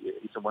Jamel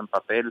hizo buen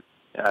papel,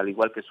 al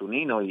igual que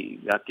Zunino,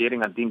 y ya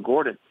quieren a Dean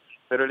Gordon.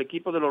 Pero el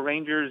equipo de los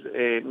Rangers,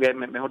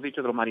 mejor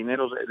dicho, de los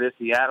Marineros de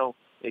Seattle,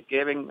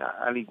 Kevin,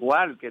 al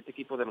igual que este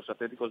equipo de los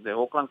Atléticos de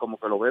Oakland, como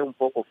que lo veo un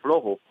poco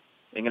flojo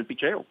en el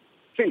picheo.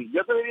 Sí,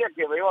 yo te diría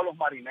que veo a los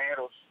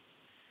Marineros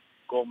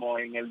como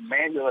en el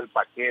medio del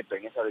paquete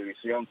en esa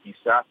división,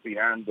 quizás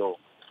tirando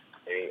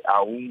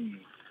a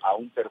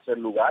un tercer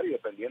lugar, y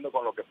dependiendo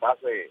con lo que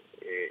pase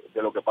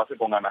de lo que pase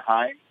con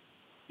Anaheim,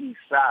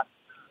 quizás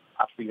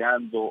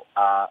aspirando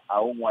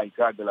a un wild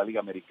card de la Liga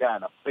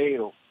Americana.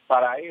 Pero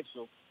para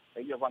eso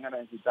ellos van a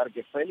necesitar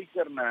que Félix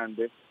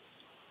Hernández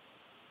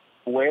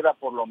pueda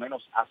por lo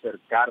menos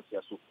acercarse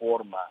a su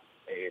forma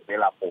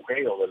del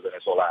apogeo del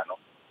venezolano,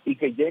 y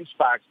que James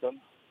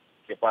Paxton,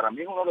 que para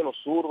mí es uno de los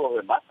zurdos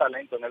de más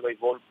talento en el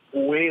béisbol,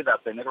 pueda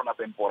tener una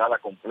temporada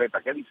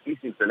completa. Qué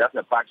difícil se le hace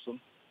a Paxton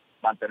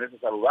mantenerse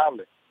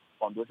saludable.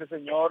 Cuando ese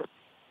señor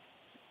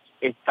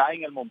está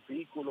en el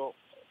montículo,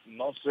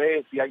 no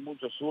sé si hay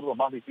muchos zurdos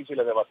más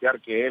difíciles de batear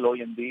que él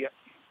hoy en día,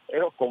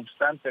 pero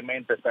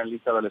constantemente está en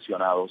lista de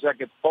lesionados. O sea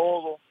que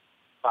todo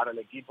para el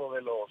equipo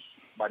de los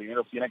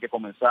Marineros tiene que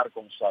comenzar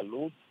con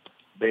salud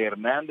de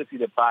Hernández y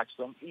de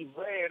Paxton, y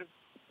ver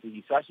si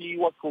Hisashi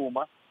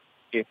Iwakuma,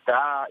 que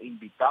está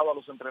invitado a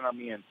los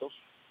entrenamientos,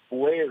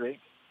 puede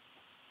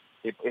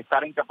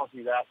estar en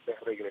capacidad de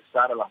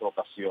regresar a la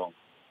rotación.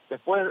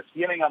 Después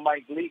tienen a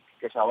Mike Leake,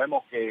 que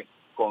sabemos que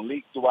con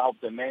Leake tú vas a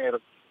obtener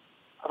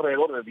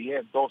alrededor de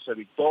 10, 12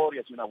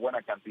 victorias y una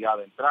buena cantidad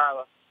de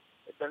entradas.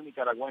 Está el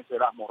nicaragüense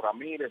Erasmo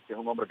Ramírez, que es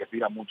un hombre que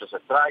tira muchos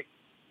strikes.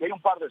 Y hay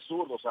un par de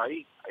zurdos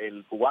ahí,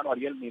 el cubano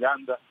Ariel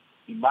Miranda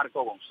y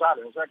Marco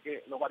González. O sea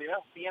que los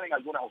Marineros tienen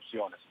algunas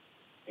opciones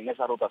en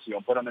esa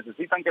rotación, pero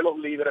necesitan que los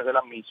líderes de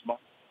la misma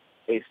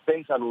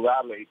estén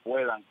saludables y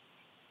puedan,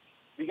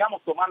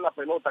 digamos, tomar la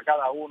pelota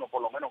cada uno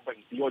por lo menos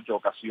 28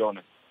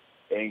 ocasiones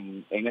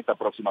en esta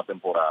próxima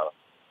temporada.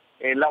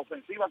 La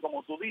ofensiva,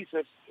 como tú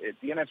dices,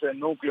 tiene ese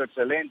núcleo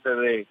excelente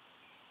de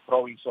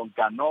Robinson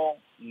Cano,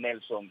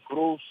 Nelson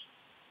Cruz,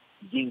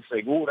 Jim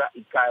Segura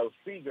y Kyle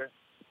Seager.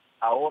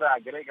 Ahora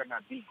agregan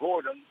a D.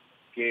 Gordon,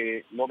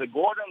 que lo de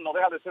Gordon no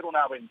deja de ser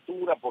una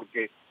aventura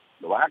porque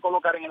lo van a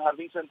colocar en el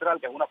jardín central,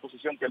 que es una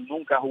posición que él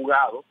nunca ha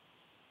jugado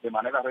de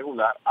manera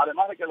regular,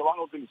 además de que lo van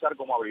a utilizar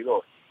como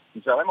abridor.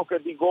 Y sabemos que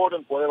D.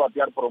 Gordon puede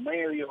batear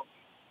promedio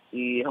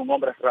y es un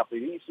hombre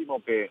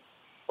rapidísimo que,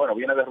 bueno,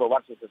 viene de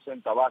robarse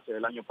 60 bases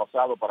el año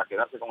pasado para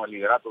quedarse con el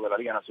liderato de la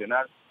Liga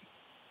Nacional,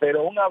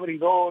 pero un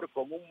abridor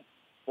con un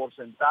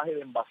porcentaje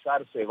de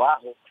envasarse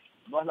bajo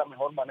no es la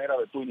mejor manera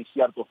de tú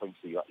iniciar tu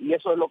ofensiva. Y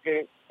eso es lo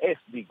que es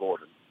D.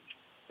 Gordon.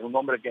 Es un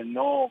hombre que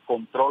no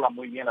controla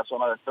muy bien la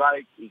zona de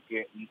strike y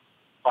que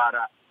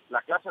para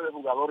la clase de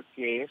jugador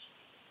que es,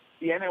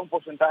 tiene un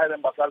porcentaje de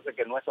envasarse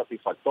que no es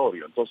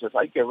satisfactorio. Entonces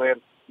hay que ver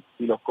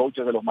si los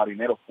coaches de los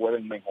Marineros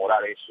pueden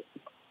mejorar eso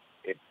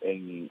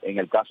en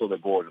el caso de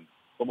Gordon.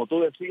 Como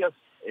tú decías,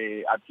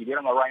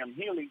 adquirieron a Ryan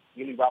Healy.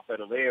 Healy va a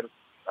perder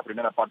la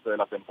primera parte de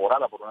la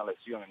temporada por una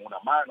lesión en una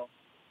mano.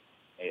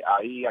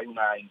 Ahí hay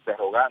una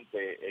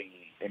interrogante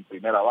en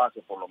primera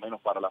base, por lo menos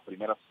para las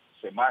primeras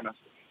semanas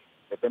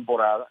de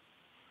temporada.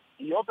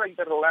 Y otra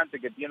interrogante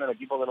que tiene el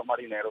equipo de los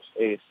Marineros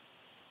es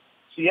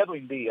si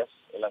Edwin Díaz,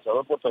 el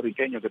lanzador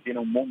puertorriqueño que tiene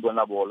un mundo en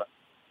la bola,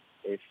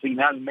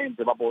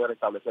 finalmente va a poder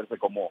establecerse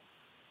como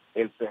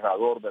el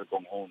cerrador del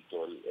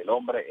conjunto, el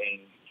hombre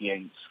en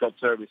quien Scott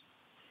Service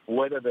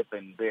puede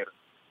depender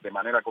de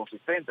manera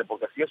consistente,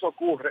 porque si eso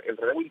ocurre, el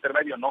relevo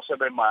intermedio no se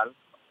ve mal,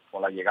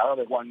 con la llegada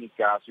de Juan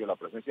Nicasio, la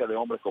presencia de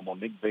hombres como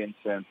Nick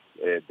Vincent,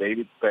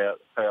 David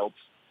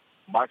Phelps,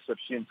 Mark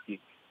Sepshinsky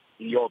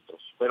y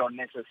otros, pero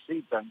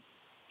necesitan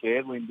que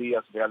Edwin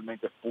Díaz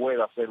realmente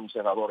pueda ser un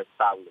cerrador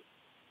estable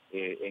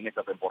en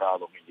esta temporada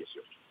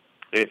 2018.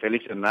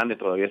 Félix Hernández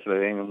todavía se le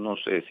den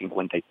unos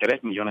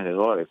 53 millones de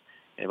dólares.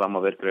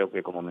 Vamos a ver, creo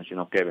que como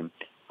mencionó Kevin,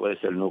 puede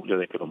ser el núcleo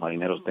de que los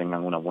Marineros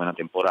tengan una buena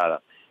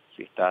temporada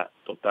si está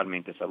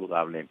totalmente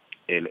saludable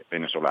el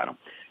venezolano.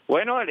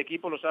 Bueno, el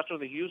equipo los Astros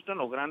de Houston,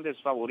 los grandes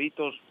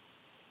favoritos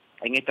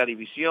en esta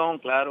división,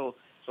 claro,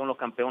 son los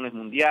campeones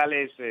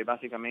mundiales,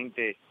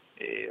 básicamente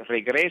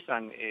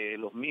regresan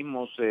los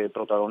mismos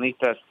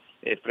protagonistas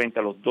frente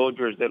a los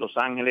Dodgers de Los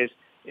Ángeles,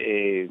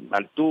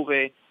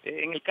 Altuve.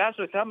 En el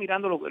caso, estaba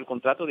mirando el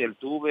contrato de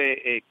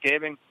Altuve,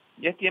 Kevin,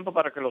 ya es tiempo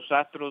para que los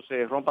Astros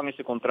rompan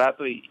ese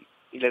contrato y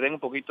y le den un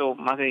poquito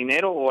más de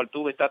dinero, o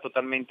Altuve está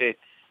totalmente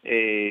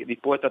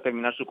dispuesto a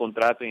terminar su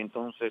contrato y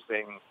entonces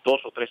en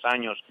 2 o 3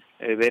 años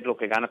ver lo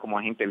que gana como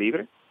agente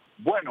libre?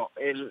 Bueno,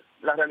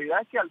 la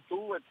realidad es que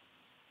Altuve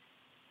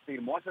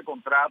firmó ese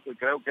contrato y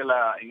creo que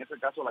en ese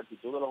caso la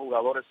actitud de los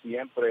jugadores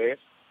siempre es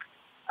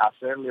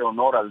hacerle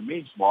honor al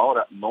mismo.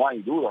 Ahora, no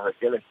hay dudas de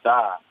que él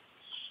está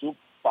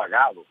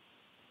subpagado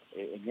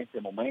en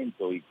este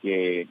momento y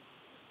que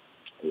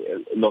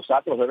los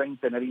Astros deben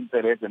tener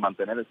interés de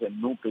mantener ese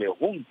núcleo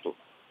junto.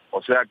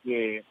 O sea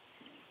que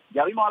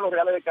ya vimos a los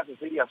Reales de Kansas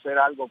City hacer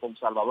algo con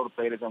Salvador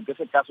Pérez, aunque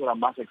ese caso era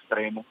más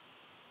extremo,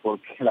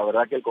 porque la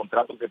verdad que el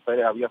contrato que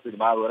Pérez había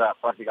firmado era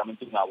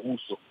prácticamente un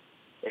abuso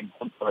en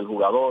contra del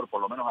jugador.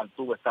 Por lo menos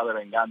Altuve está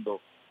devengando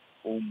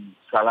un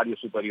salario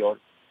superior,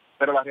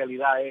 pero la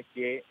realidad es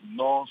que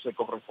no se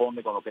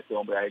corresponde con lo que este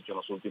hombre ha hecho en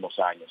los últimos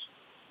años.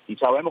 Y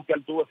sabemos que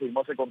Altuve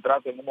firmó ese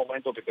contrato en un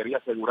momento que quería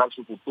asegurar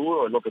su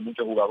futuro, es lo que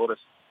muchos jugadores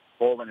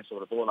jóvenes,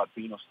 sobre todo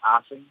latinos,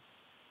 hacen,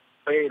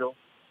 pero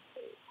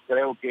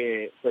creo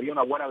que sería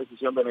una buena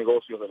decisión de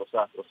negocio de los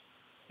Astros,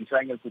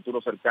 quizá en el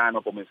futuro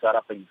cercano comenzar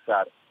a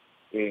pensar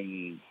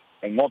en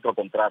otro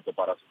contrato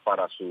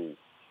para su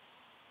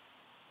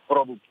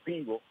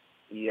productivo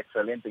y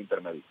excelente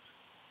intermedio.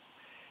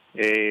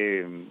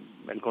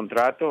 El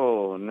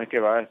contrato no es que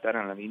va a estar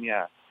en la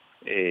línea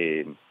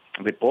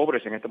de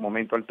pobres en este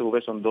momento.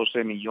 Altuve son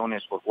 12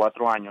 millones por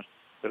 4 años,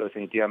 pero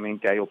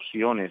definitivamente hay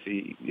opciones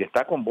y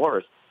está con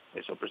Boras.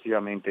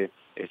 Sorpresivamente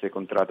ese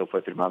contrato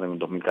fue firmado en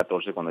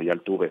 2014 cuando ya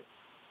Altuve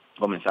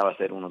comenzaba a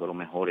ser uno de los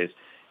mejores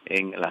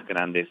en las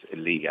grandes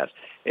ligas.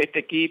 Este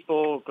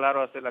equipo,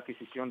 claro, hace la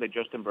adquisición de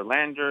Justin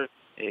Verlander,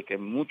 que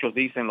muchos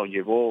dicen lo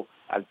llevó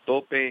al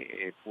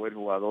tope, fue el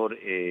jugador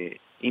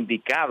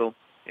indicado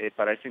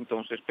para ese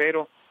entonces,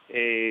 pero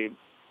Keuchel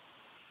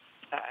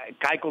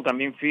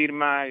también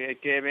firma,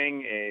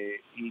 Kevin,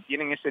 y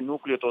tienen ese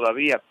núcleo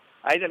todavía.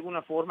 ¿Hay de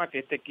alguna forma que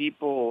este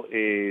equipo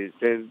se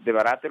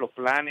desbarate los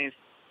planes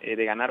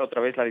de ganar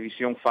otra vez la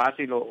división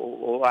fácil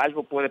o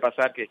algo puede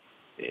pasar que,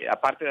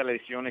 aparte de las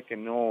elecciones, que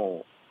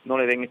no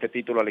le den este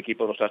título al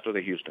equipo de los Astros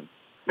de Houston?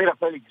 Mira,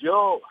 Félix,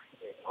 yo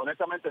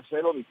honestamente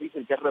sé lo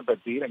difícil que es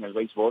repetir en el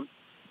béisbol,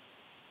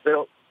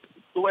 pero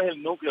tú ves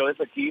el núcleo de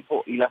ese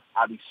equipo y las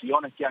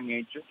adiciones que han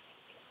hecho,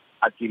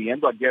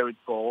 adquiriendo a Gerrit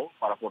Cole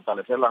para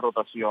fortalecer la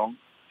rotación,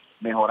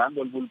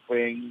 mejorando el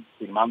bullpen,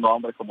 firmando a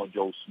hombres como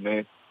Joe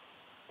Smith,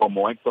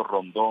 como Héctor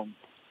Rondón.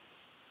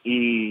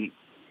 Y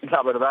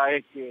la verdad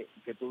es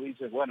que tú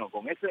dices, bueno,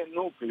 con ese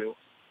núcleo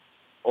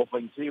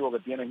ofensivo que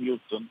tiene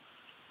Houston,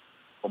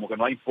 como que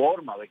no hay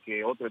forma de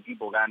que otro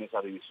equipo gane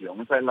esa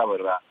división. Esa es la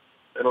verdad.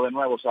 Pero de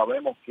nuevo,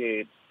 sabemos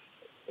que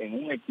en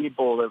un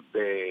equipo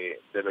de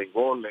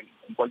béisbol,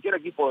 en cualquier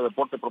equipo de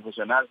deporte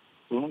profesional,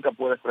 tú nunca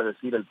puedes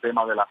predecir el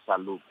tema de la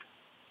salud.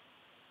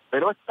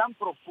 Pero es tan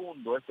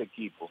profundo este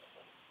equipo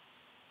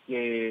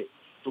que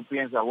tú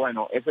piensas,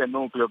 bueno, ese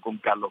núcleo con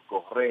Carlos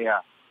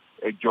Correa,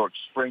 George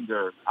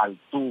Springer,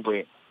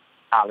 Altuve,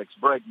 Alex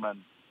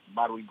Bregman,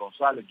 Marwin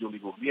González, Yuli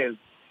Gurriel,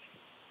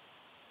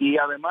 y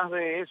además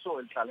de eso,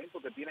 el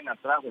talento que tienen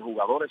atrás de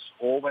jugadores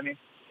jóvenes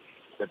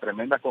de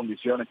tremendas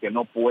condiciones que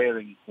no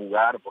pueden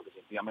jugar porque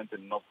sencillamente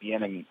no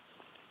tienen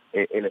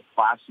el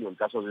espacio, el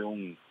caso de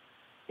un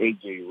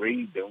A.J.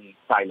 Reed, de un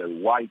Tyler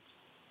White,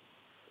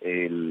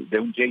 de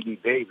un J.D.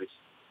 Davis,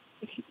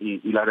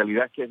 y la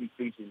realidad es que es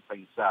difícil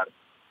pensar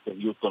que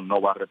Houston no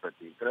va a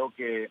repetir. Creo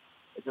que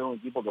ese es un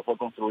equipo que fue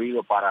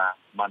construido para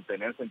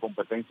mantenerse en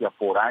competencia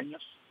por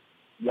años,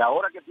 y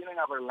ahora que tienen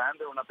a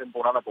Verlander una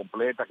temporada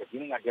completa, que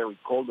tienen a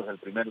Gerrit Cole desde el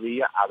primer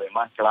día,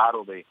 además,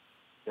 claro, de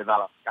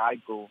Dallas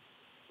Keuchel,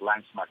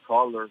 Lance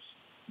McCullers,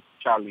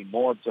 Charlie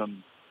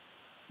Morton,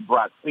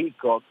 Brad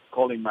Peacock,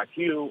 Colin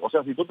McHugh. O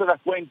sea, si tú te das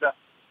cuenta,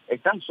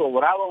 están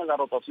sobrados en la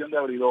rotación de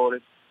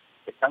abridores,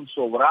 están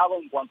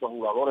sobrados en cuanto a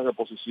jugadores de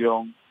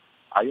posición.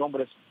 Hay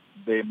hombres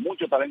de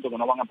mucho talento que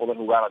no van a poder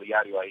jugar a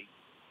diario ahí.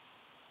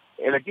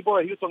 El equipo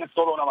de Houston es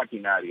toda una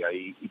maquinaria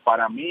y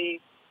para mí,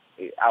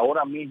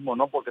 ahora mismo,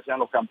 no porque sean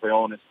los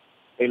campeones,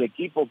 el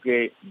equipo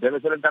que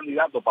debe ser el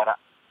candidato para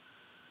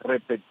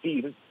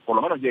repetir, por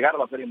lo menos llegar a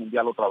la Serie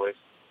Mundial otra vez,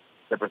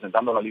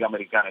 representando a la Liga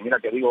Americana. Y mira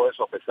que digo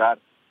eso a pesar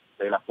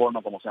de la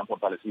forma como se han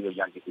fortalecido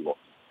Yankees y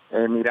Boston.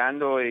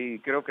 Mirando, y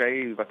creo que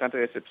hay bastante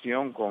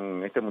decepción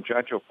con este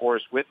muchacho,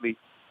 Forrest Whitley.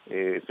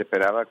 Se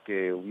esperaba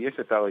que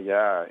hubiese estado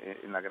ya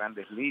en las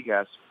grandes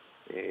ligas.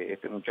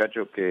 Este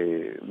muchacho,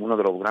 que uno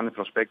de los grandes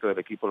prospectos del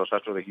equipo de los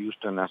Astros de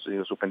Houston, ha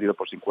sido suspendido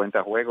por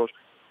 50 juegos.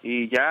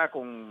 Y ya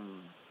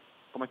como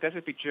está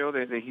ese picheo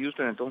de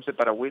Houston, entonces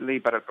para Whitley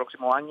para el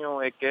próximo año,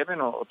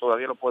 Kevin, o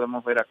todavía lo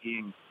podemos ver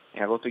aquí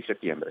en agosto y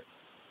septiembre.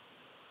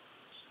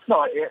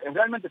 No,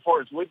 realmente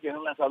Forrest Whitley es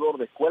un lanzador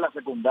de escuela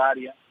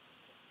secundaria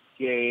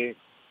que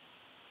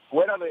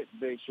fuera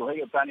de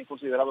Shohei Ohtani es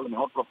considerado el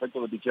mejor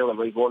prospecto de picheo del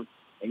béisbol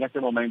en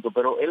este momento,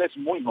 pero él es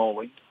muy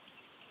joven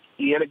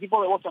y el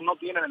equipo de Boston no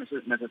tiene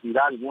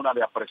necesidad alguna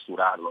de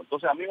apresurarlo.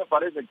 Entonces a mí me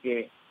parece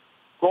que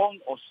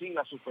con o sin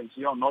la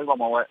suspensión no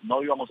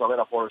íbamos a ver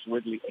a Forrest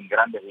Whitley en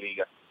grandes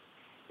ligas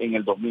en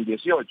el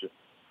 2018.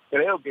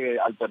 creo que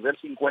al perder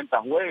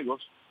 50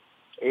 juegos,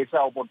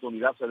 esa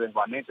oportunidad se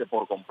desvanece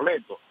por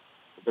completo.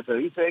 Lo que se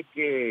dice es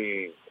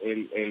que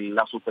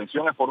la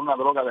suspensión es por una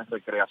droga de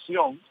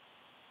recreación,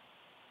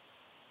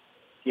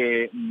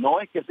 que no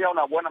es que sea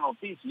una buena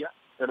noticia,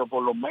 pero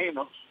por lo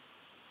menos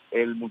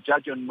el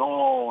muchacho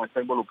no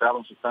está involucrado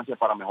en sustancias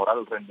para mejorar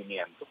el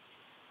rendimiento.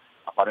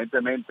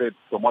 Aparentemente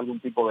tomó algún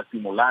tipo de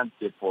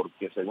estimulante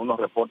porque, según los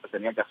reportes,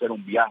 tenía que hacer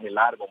un viaje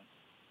largo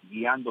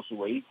guiando su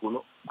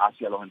vehículo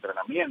hacia los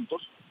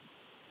entrenamientos.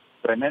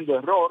 Tremendo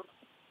error,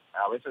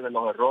 a veces de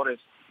los errores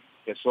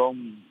que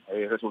son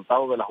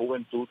resultado de la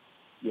juventud,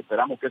 y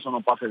esperamos que eso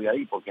no pase de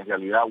ahí, porque en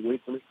realidad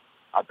Whitley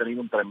ha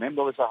tenido un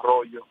tremendo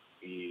desarrollo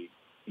y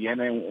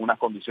tiene unas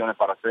condiciones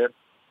para ser,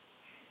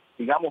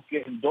 digamos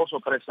que en 2 o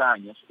 3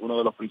 años, uno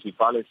de los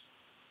principales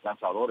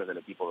lanzadores del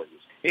equipo de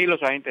Houston. Y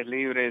los agentes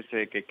libres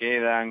que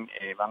quedan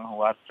van a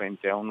jugar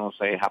frente a unos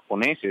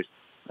japoneses.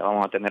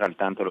 Vamos a tener al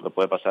tanto de lo que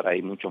puede pasar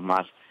ahí. Muchos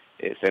más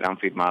serán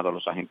firmados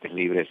los agentes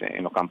libres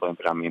en los campos de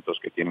entrenamientos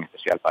que tienen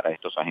especial para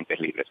estos agentes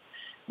libres.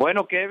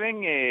 Bueno,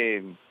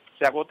 Kevin,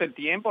 se agota el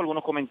tiempo.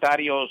 ¿Algunos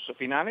comentarios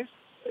finales?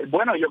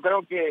 Bueno, yo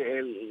creo que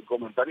el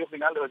comentario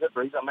final debe ser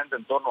precisamente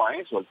en torno a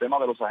eso, el tema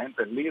de los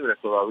agentes libres.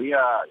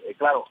 Todavía,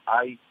 claro,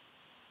 hay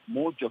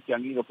muchos que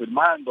han ido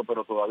firmando,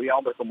 pero todavía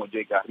hombres como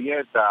Jake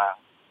Arrieta,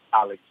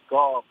 Alex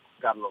Cobb,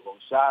 Carlos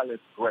González,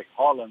 Greg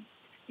Holland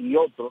y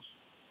otros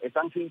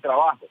están sin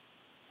trabajo.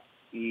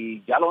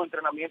 Y ya los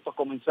entrenamientos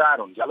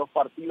comenzaron, ya los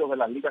partidos de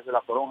las ligas de la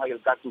Toronja y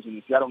el Cactus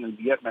iniciaron el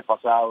viernes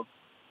pasado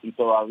y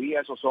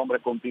todavía esos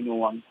hombres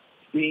continúan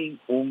sin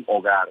un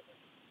hogar.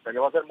 O sea que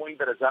va a ser muy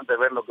interesante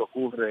ver lo que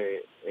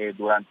ocurre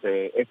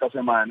durante esta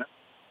semana.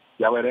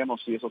 Ya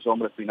veremos si esos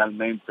hombres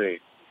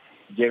finalmente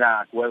llegan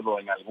a acuerdo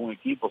en algún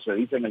equipo. Se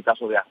dice en el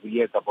caso de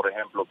Arrieta, por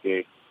ejemplo,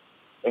 que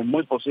es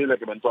muy posible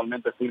que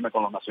eventualmente firme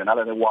con los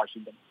Nacionales de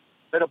Washington,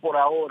 pero por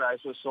ahora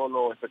eso es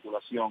solo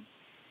especulación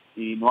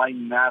y no hay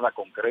nada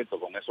concreto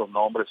con esos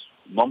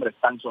nombres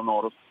tan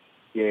sonoros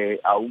que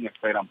aún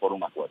esperan por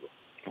un acuerdo.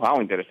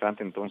 Wow,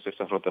 interesante entonces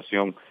esa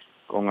rotación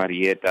con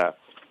Arrieta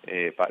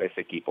para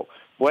ese equipo.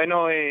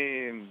 Bueno,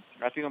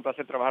 ha sido un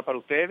placer trabajar para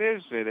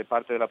ustedes, de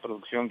parte de la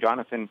producción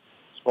Jonathan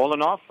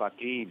Spolanoff,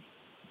 aquí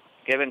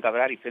Kevin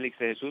Cabral y Félix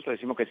de Jesús. Le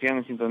decimos que sigan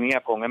en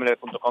sintonía con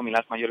mlb.com y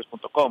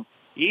lasmayores.com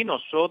y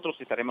nosotros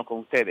estaremos con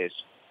ustedes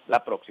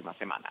la próxima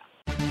semana.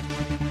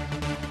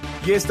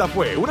 Y esta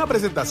fue una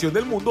presentación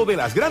del mundo de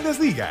las grandes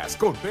ligas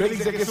con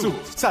Félix de Jesús,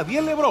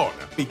 Sadiel Lebrón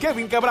y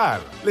Kevin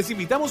Cabral. Les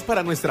invitamos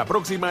para nuestra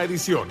próxima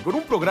edición con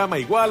un programa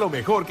igual o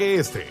mejor que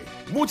este.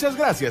 Muchas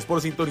gracias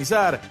por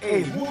sintonizar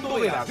El Mundo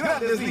de las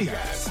Grandes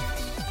Ligas.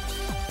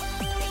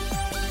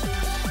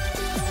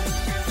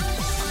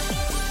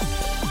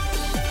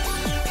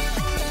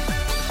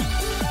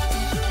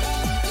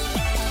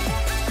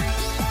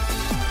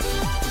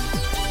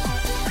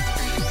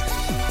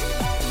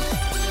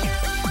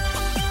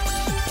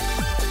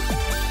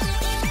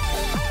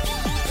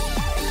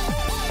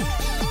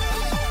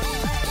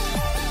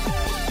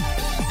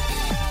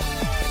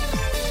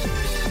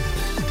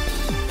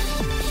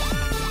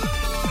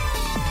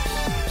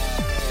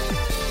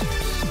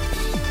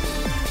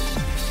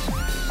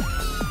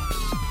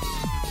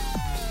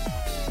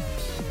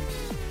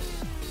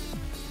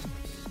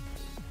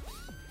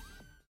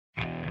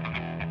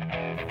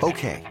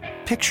 Okay,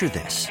 picture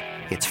this.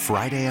 It's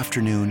Friday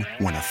afternoon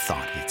when a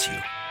thought hits you.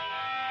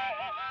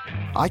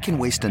 I can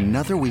waste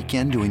another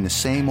weekend doing the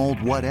same old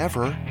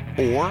whatever,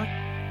 or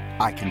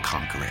I can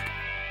conquer it.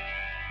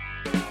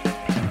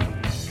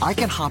 I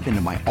can hop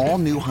into my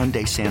all-new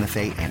Hyundai Santa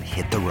Fe and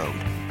hit the road.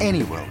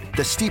 Any road.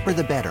 The steeper,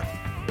 the better.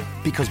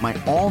 Because my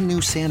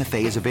all-new Santa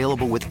Fe is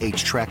available with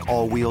H-Track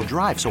all-wheel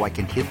drive, so I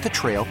can hit the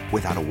trail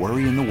without a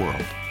worry in the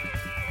world.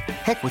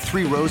 Heck, with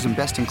 3 rows and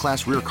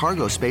best-in-class rear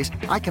cargo space,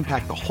 I can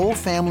pack the whole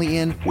family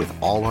in with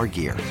all our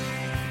gear.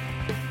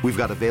 We've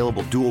got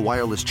available dual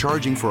wireless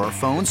charging for our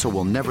phones, so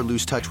we'll never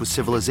lose touch with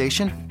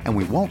civilization, and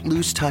we won't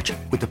lose touch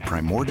with the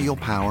primordial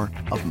power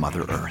of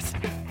Mother Earth.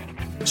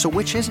 So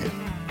which is it?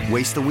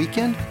 Waste the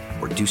weekend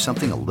or do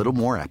something a little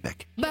more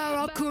epic?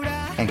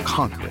 And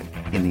conquer it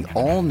in the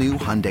all-new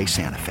Hyundai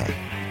Santa Fe.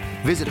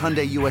 Visit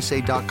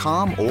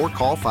HyundaiUSA.com or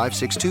call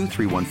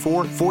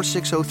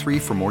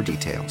 562-314-4603 for more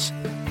details.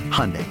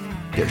 Hyundai,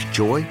 there's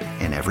joy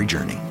in every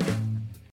journey.